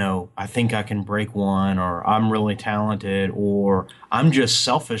 I think I can break one, or I'm really talented, or I'm just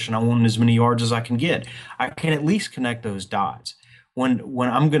selfish and I want as many yards as I can get. I can at least connect those dots. When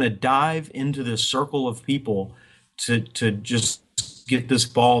I'm going to dive into this circle of people to just get this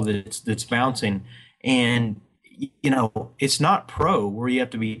ball that's bouncing, and it's not pro where you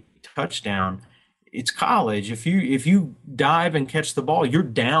have to be touchdown. It's college. If you dive and catch the ball, you're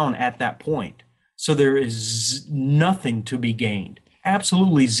down at that point. So there is nothing to be gained.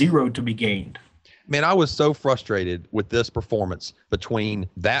 Absolutely zero to be gained. Man, I was so frustrated with this performance, between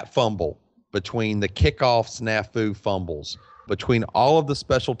that fumble, between the kickoff snafu fumbles, between all of the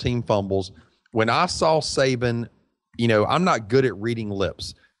special team fumbles. When I saw Saban, I'm not good at reading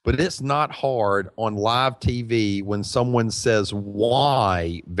lips, but it's not hard on live TV when someone says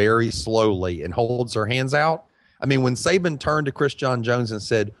why very slowly and holds their hands out. I mean, when Saban turned to Chris John Jones and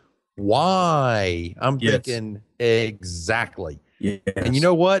said, why? I'm thinking, exactly. Yes. And you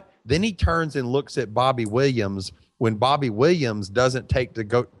know what? Then he turns and looks at Bobby Williams when Bobby Williams doesn't take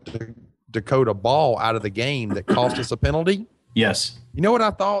the Dakota Ball out of the game that cost us a penalty. Yes. You know what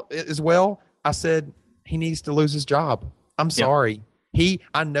I thought as well? I said, he needs to lose his job. I'm sorry.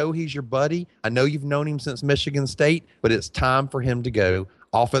 I know he's your buddy. I know you've known him since Michigan State, but it's time for him to go.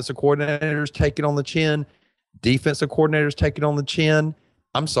 Offensive coordinators take it on the chin. Defensive coordinators take it on the chin.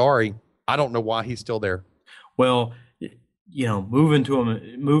 I'm sorry. I don't know why he's still there. Well,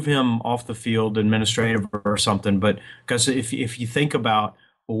 move him off the field, administrative or something. But because if you think about,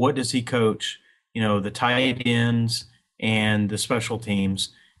 well, what does he coach? The tight ends and the special teams,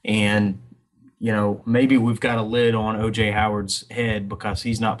 and maybe we've got a lid on OJ Howard's head because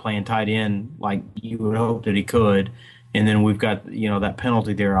he's not playing tight end like you would hope that he could. And then we've got, that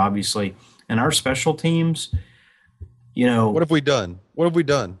penalty there, obviously. And our special teams, what have we done?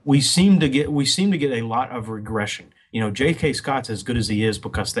 We seem to get a lot of regression. J.K. Scott's as good as he is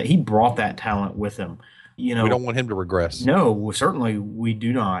because he brought that talent with him. We don't want him to regress. No, certainly we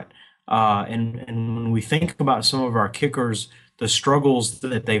do not. And when we think about some of our kickers, the struggles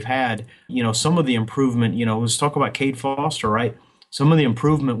that they've had, some of the improvement, let's talk about Cade Foster, right? Some of the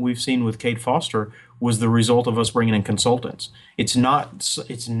improvement we've seen with Cade Foster was the result of us bringing in consultants. It's not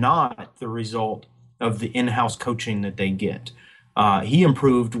the result of the in-house coaching that they get. He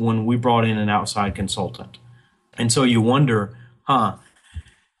improved when we brought in an outside consultant. And so you wonder,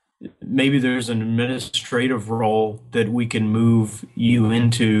 maybe there's an administrative role that we can move you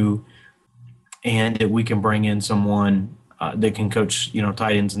into, and that we can bring in someone that can coach,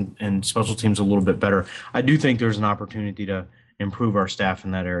 tight ends and special teams a little bit better. I do think there's an opportunity to improve our staff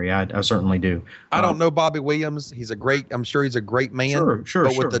in that area. I certainly do. I don't know Bobby Williams. I'm sure he's a great man. Sure.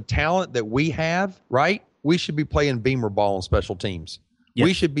 But with the talent that we have, right, we should be playing beamer ball on special teams. Yes.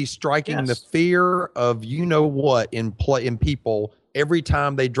 We should be striking the fear of what in people every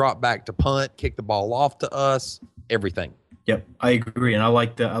time they drop back to punt, kick the ball off to us, everything. Yep, I agree, and I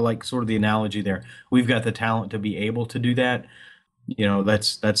like sort of the analogy there. We've got the talent to be able to do that.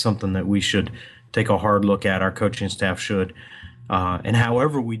 That's something that we should take a hard look at. Our coaching staff should, and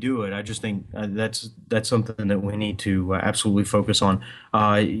however we do it, I just think that's something that we need to absolutely focus on.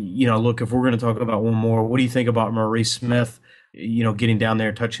 Look, if we're going to talk about one more, what do you think about Maurice Smith? Getting down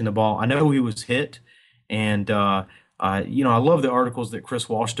there, touching the ball. I know he was hit, and I love the articles that Chris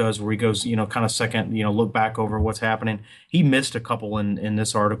Walsh does where he goes, kind of second, look back over what's happening. He missed a couple in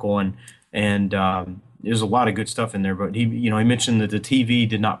this article, and there's a lot of good stuff in there. But he mentioned that the TV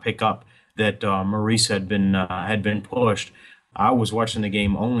did not pick up that Maurice had been pushed. I was watching the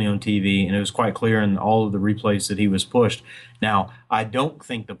game only on TV, and it was quite clear in all of the replays that he was pushed. Now, I don't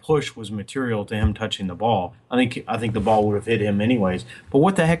think the push was material to him touching the ball. I think the ball would have hit him anyways. But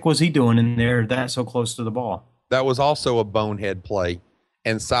what the heck was he doing in there that so close to the ball? That was also a bonehead play.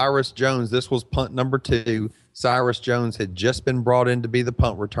 And Cyrus Jones, this was punt number 2. Cyrus Jones had just been brought in to be the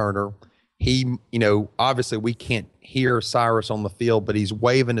punt returner. He, obviously we can't hear Cyrus on the field, but he's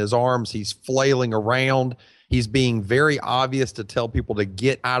waving his arms. He's flailing around. He's being very obvious to tell people to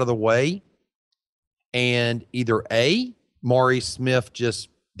get out of the way. And either A, Maurice Smith just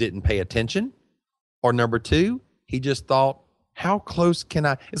didn't pay attention, or number 2, he just thought, how close can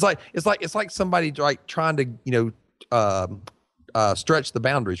I? It's like somebody like trying to, stretch the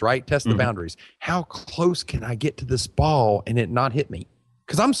boundaries, right? Test the boundaries. How close can I get to this ball and it not hit me?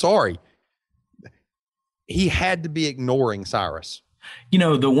 Because I'm sorry, he had to be ignoring Cyrus.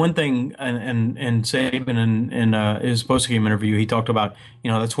 The one thing, and Saban in his post-game interview, he talked about,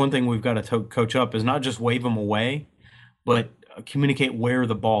 that's one thing we've got to coach up is not just wave him away, but communicate where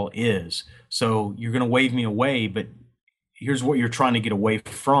the ball is. So you're going to wave me away, but here's what you're trying to get away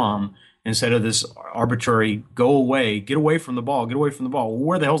from instead of this arbitrary go away, get away from the ball, get away from the ball. Well,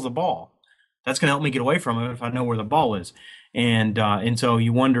 where the hell's the ball? That's going to help me get away from it if I know where the ball is. And so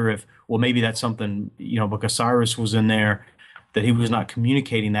you wonder if, well, maybe that's something, because Cyrus was in there, that he was not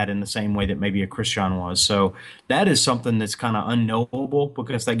communicating that in the same way that maybe a Christian was. So that is something that's kind of unknowable,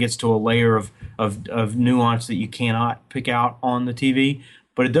 because that gets to a layer of nuance that you cannot pick out on the TV.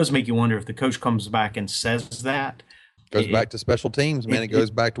 But it does make you wonder if the coach comes back and says that. Goes back to special teams, man. It goes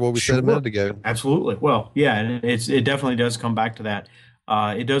back to what we said a minute ago. Absolutely. Well, yeah, and it definitely does come back to that.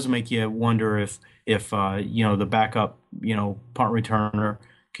 It does make you wonder if the backup, punt returner,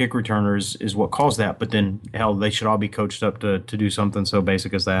 kick returners is what caused that. But then, hell, they should all be coached up to do something so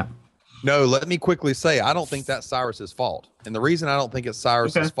basic as that. No, let me quickly say, I don't think that's Cyrus's fault. And the reason I don't think it's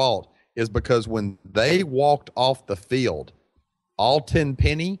Cyrus's fault is because when they walked off the field, Alton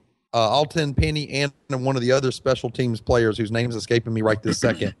Penny and one of the other special teams players whose name's escaping me right this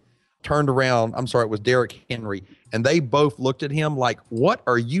second turned around. I'm sorry, it was Derrick Henry. And they both looked at him like, what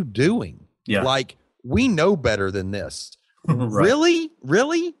are you doing? Yeah. Like, we know better than this. Right.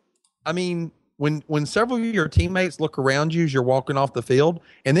 Really? I mean, when several of your teammates look around you as you're walking off the field,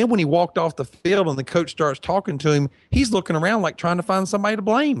 and then when he walked off the field and the coach starts talking to him, he's looking around like trying to find somebody to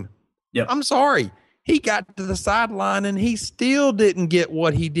blame. Yep. I'm sorry. He got to the sideline and he still didn't get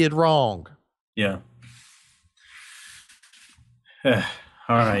what he did wrong. Yeah. All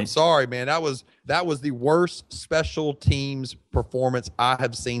right. Sorry, man. That was the worst special teams performance I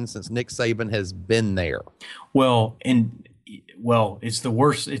have seen since Nick Saban has been there. Well, it's the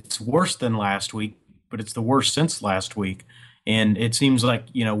worst. It's worse than last week, but it's the worst since last week. And it seems like,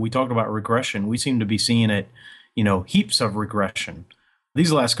 we talked about regression. We seem to be seeing it, heaps of regression.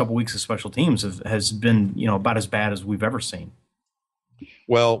 These last couple of weeks of special teams has been, about as bad as we've ever seen.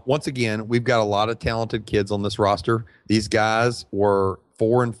 Well, once again, we've got a lot of talented kids on this roster. These guys were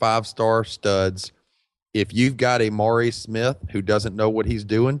 4- and 5-star studs. If you've got a Maurice Smith who doesn't know what he's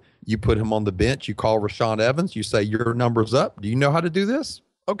doing, you put him on the bench. You call Rashaan Evans. You say, your number's up. Do you know how to do this?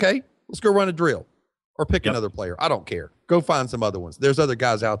 Okay, let's go run a drill or pick another player. I don't care. Go find some other ones. There's other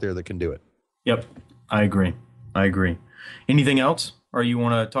guys out there that can do it. Yep, I agree. Anything else? Or you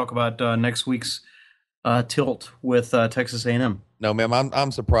want to talk about next week's tilt with Texas A&M? No, ma'am.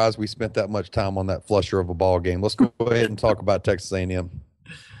 I'm surprised we spent that much time on that flusher of a ball game. Let's go ahead and talk about Texas A&M.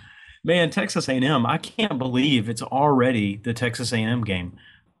 Man, Texas A&M, I can't believe it's already the Texas A&M game.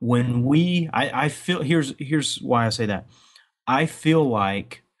 When I feel, here's why I say that. I feel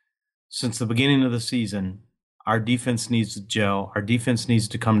like since the beginning of the season, our defense needs to gel. Our defense needs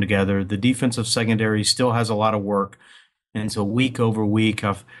to come together. The defensive secondary still has a lot of work. And so week over week,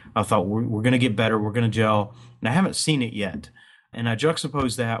 I thought we're going to get better. We're going to gel. And I haven't seen it yet. And I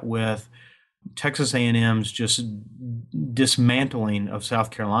juxtapose that with Texas A&M's just dismantling of South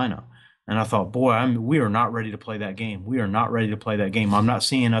Carolina. And I thought, boy, we are not ready to play that game. We are not ready to play that game. I'm not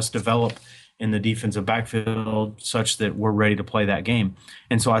seeing us develop in the defensive backfield such that we're ready to play that game.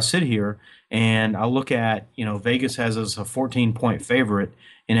 And so I sit here and I look at, Vegas has us a 14-point favorite.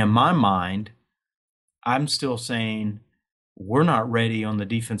 And in my mind, I'm still saying we're not ready on the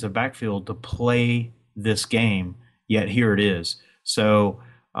defensive backfield to play this game, yet here it is. So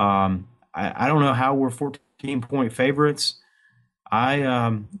I don't know how we're 14-point favorites.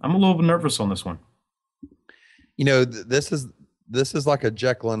 I'm a little bit nervous on this one. This is like a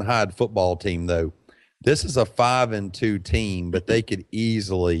Jekyll and Hyde football team, though. This is a 5-2 team, but they could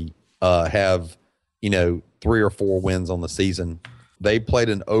easily have 3 or 4 wins on the season. They played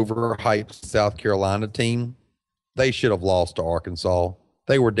an overhyped South Carolina team, they should have lost to Arkansas.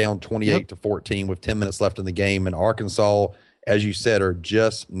 They were down 28-14 with 10 minutes left in the game, and Arkansas, as you said, are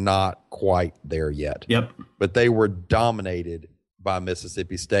just not quite there yet. Yep. But they were dominated by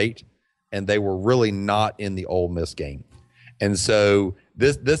Mississippi State, and they were really not in the Ole Miss game. And so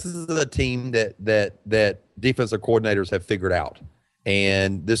this is a team that defensive coordinators have figured out.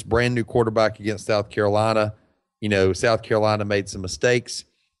 And this brand new quarterback against South Carolina, South Carolina made some mistakes,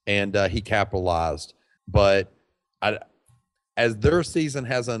 and he capitalized. But as their season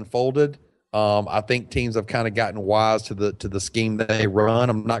has unfolded, I think teams have kind of gotten wise to the scheme that they run.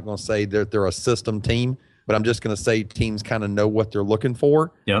 I'm not going to say that they're a system team, but I'm just going to say teams kind of know what they're looking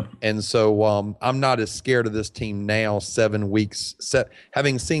for. Yep. And so I'm not as scared of this team now, 7 weeks.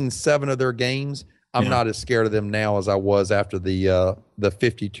 Having seen 7 of their games, I'm not as scared of them now as I was after the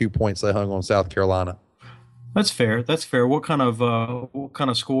 52 points they hung on South Carolina. That's fair. What kind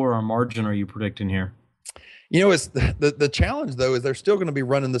of score or margin are you predicting here? It's the challenge, though, is they're still going to be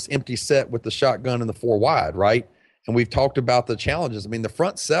running this empty set with the shotgun and the 4 wide, right? And we've talked about the challenges. I mean, the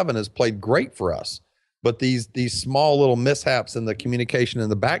front 7 has played great for us, but these small little mishaps in the communication in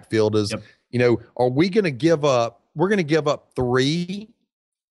the backfield is, are we going to give up? We're going to give up 3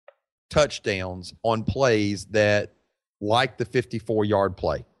 touchdowns on plays that like the 54-yard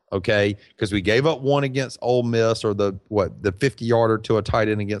play. Okay, because we gave up 1 against Ole Miss, or the 50-yarder to a tight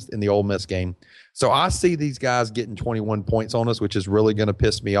end in the Ole Miss game. So I see these guys getting 21 points on us, which is really going to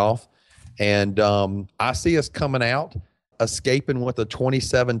piss me off. And I see us coming out, escaping with a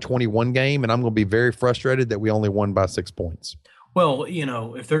 27-21 game, and I'm going to be very frustrated that we only won by 6 points. Well,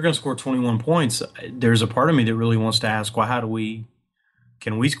 if they're going to score 21 points, there's a part of me that really wants to ask, well,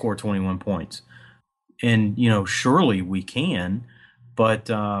 can we score 21 points? And, surely we can. But,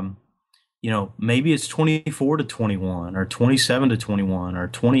 maybe it's 24-21 or 27-21 or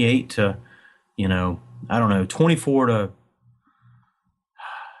 28 to, 24 to,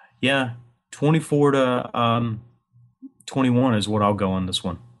 24 to 21 is what I'll go on this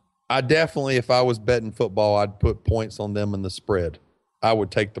one. I definitely, if I was betting football, I'd put points on them in the spread. I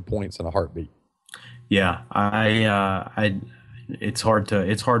would take the points in a heartbeat. Yeah, it's hard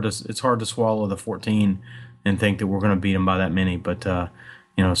to swallow the 14 and think that we're going to beat them by that many, but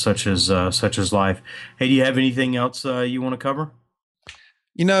such is life. Hey, do you have anything else you want to cover?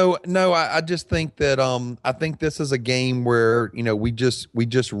 No, I just think that I think this is a game where we just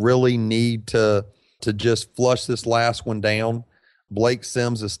really need to just flush this last one down. Blake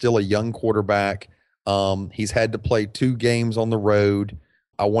Sims is still a young quarterback. He's had to play 2 games on the road.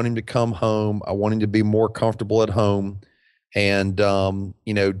 I want him to come home. I want him to be more comfortable at home, and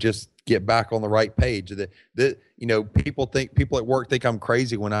just get back on the right page. People at work think I'm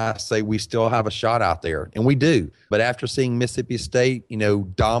crazy when I say we still have a shot out there, and we do. But after seeing Mississippi State,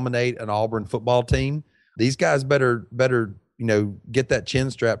 dominate an Auburn football team, these guys better get that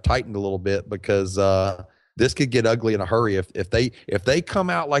chin strap tightened a little bit, because this could get ugly in a hurry. If they come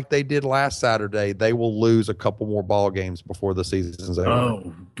out like they did last Saturday, they will lose a couple more ball games before the season's over.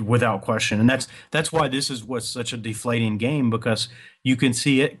 Oh, without question. And that's why this was such a deflating game, because you can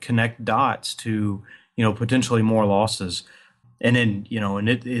see it connect dots to, potentially more losses. And then, and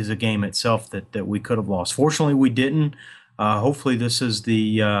it is a game itself that we could have lost. Fortunately, we didn't. Hopefully this is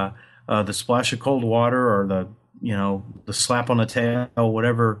the splash of cold water, or the slap on the tail,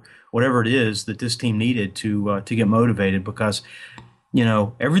 whatever it is that this team needed to get motivated, because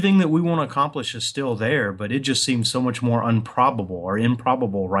everything that we want to accomplish is still there, but it just seems so much more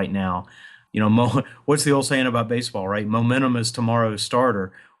improbable right now. What's the old saying about baseball, right? Momentum is tomorrow's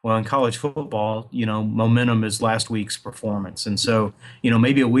starter. Well, in college football, momentum is last week's performance. And so,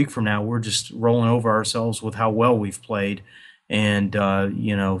 maybe a week from now, we're just rolling over ourselves with how well we've played. And,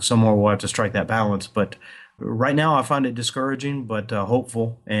 somewhere we'll have to strike that balance. But right now, I find it discouraging, but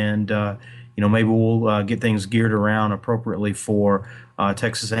hopeful. And, maybe we'll get things geared around appropriately for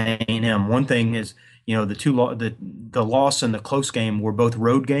Texas A&M. One thing is, the loss and the close game were both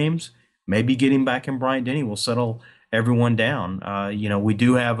road games. Maybe getting back in Bryant-Denny will settle everyone down. We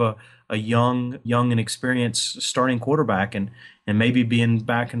do have a young and experienced starting quarterback, and maybe being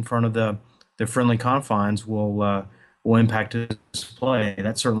back in front of the friendly confines will impact his play.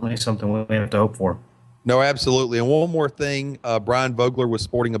 That's certainly something we have to hope for. No, absolutely. And one more thing, Brian Vogler was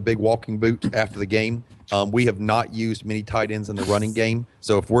sporting a big walking boot after the game. We have not used many tight ends in the running game.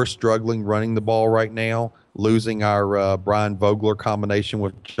 So if we're struggling running the ball right now, losing our Brian Vogler combination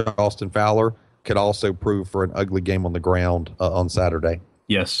with Charleston Fowler could also prove for an ugly game on the ground on Saturday.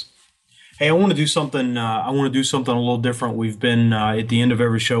 Yes. Hey, I want to do something. A little different. We've been at the end of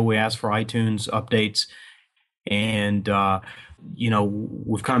every show, we ask for iTunes updates, and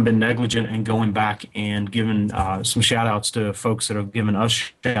we've kind of been negligent in going back and giving some shout outs to folks that have given us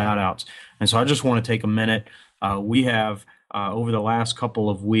shout outs. And so I just want to take a minute. We have over the last couple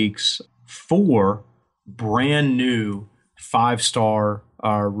of weeks, 4 brand new 5-star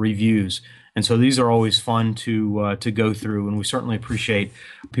reviews. And so these are always fun to go through, and we certainly appreciate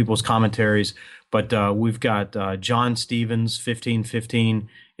people's commentaries. But we've got John Stevens, 1515.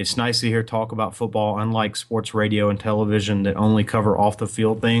 It's nice to hear talk about football, unlike sports radio and television that only cover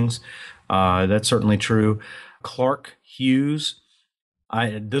off-the-field things. That's certainly true. Clark Hughes,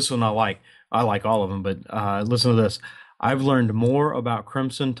 this one I like. I like all of them, but listen to this. I've learned more about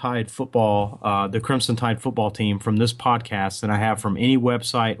Crimson Tide football, the Crimson Tide football team, from this podcast than I have from any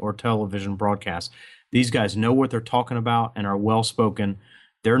website or television broadcast. These guys know what they're talking about and are well-spoken.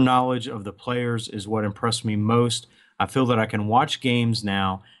 Their knowledge of the players is what impressed me most. I feel that I can watch games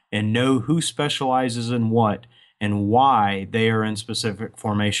now and know who specializes in what and why they are in specific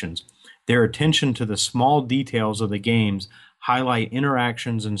formations. Their attention to the small details of the games highlight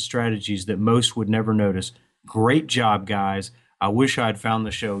interactions and strategies that most would never notice. Great job, guys. I wish I had found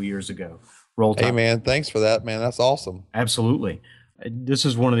the show years ago. Roll Tide. Hey, man, thanks for that, man. That's awesome. Absolutely. This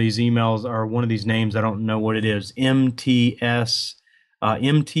is one of these emails or one of these names. I don't know what it is.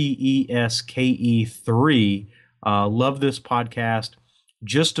 MTESKE3. Love this podcast.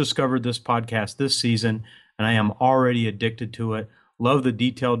 Just discovered this podcast this season, and I am already addicted to it. Love the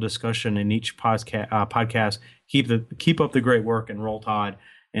detailed discussion in each podcast. Keep up the great work, and Roll Tide.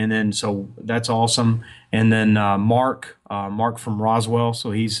 And then, so that's awesome. And then Mark from Roswell.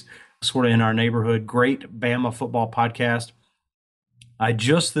 So he's sort of in our neighborhood. Great Bama football podcast. I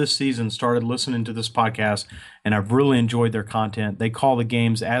just this season started listening to this podcast, and I've really enjoyed their content. They call the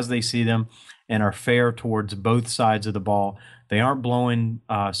games as they see them and are fair towards both sides of the ball. They aren't blowing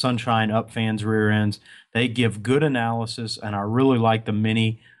sunshine up fans' rear ends. They give good analysis, and I really like the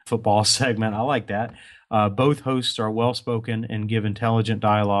mini football segment. I like that. Both hosts are well-spoken and give intelligent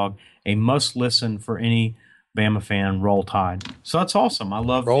dialogue. A must-listen for any Bama fan. Roll Tide. So that's awesome. I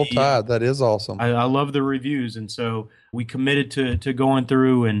love Roll Tide. That is awesome. I love the reviews, and so we committed to going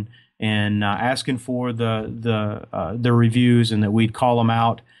through and asking for the reviews, and that we'd call them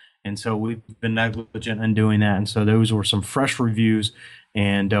out. And so we've been negligent in doing that. And so those were some fresh reviews,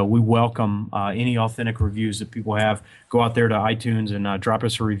 and we welcome any authentic reviews that people have. Go out there to iTunes and drop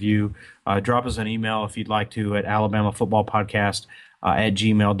us a review. Drop us an email if you'd like to at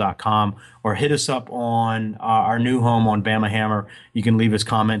alabamafootballpodcast@gmail.com, or hit us up on our new home on Bama Hammer. You can leave us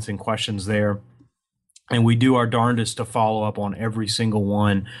comments and questions there. And we do our darndest to follow up on every single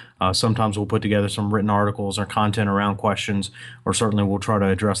one. Sometimes we'll put together some written articles or content around questions, or certainly we'll try to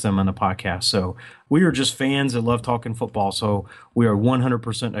address them in the podcast. So we are just fans that love talking football. So we are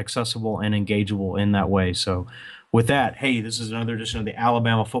 100% accessible and engageable in that way. So with that, hey, this is another edition of the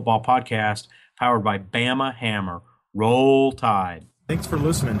Alabama Football Podcast, powered by Bama Hammer. Roll Tide. Thanks for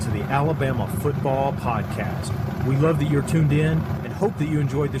listening to the Alabama Football Podcast. We love that you're tuned in and hope that you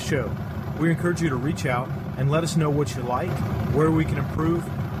enjoyed the show. We encourage you to reach out and let us know what you like, where we can improve,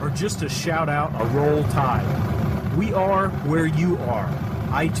 or just to shout out a Roll Tide. We are where you are.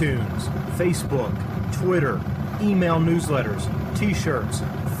 iTunes, Facebook, Twitter, email newsletters, t-shirts,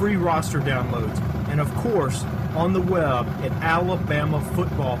 free roster downloads, and of course, on the web at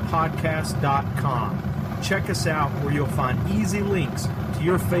alabamafootballpodcast.com. Check us out where you'll find easy links to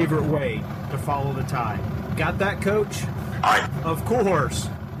your favorite way to follow the Tide. Got that, Coach? Aye. Of course.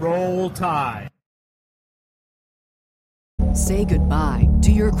 Roll Tide. Say goodbye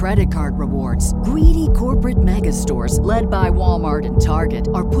to your credit card rewards. Greedy corporate mega stores, led by Walmart and Target,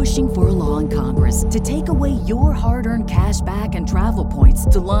 are pushing for a law in Congress to take away your hard-earned cash back and travel points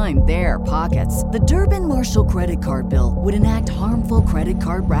to line their pockets. The Durbin-Marshall credit card bill would enact harmful credit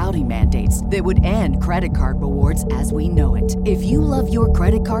card routing mandates that would end credit card rewards as we know it. If you love your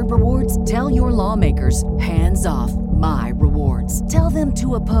credit card rewards, tell your lawmakers, hands off my rewards. Tell them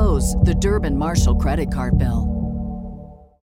to oppose the Durbin-Marshall credit card bill.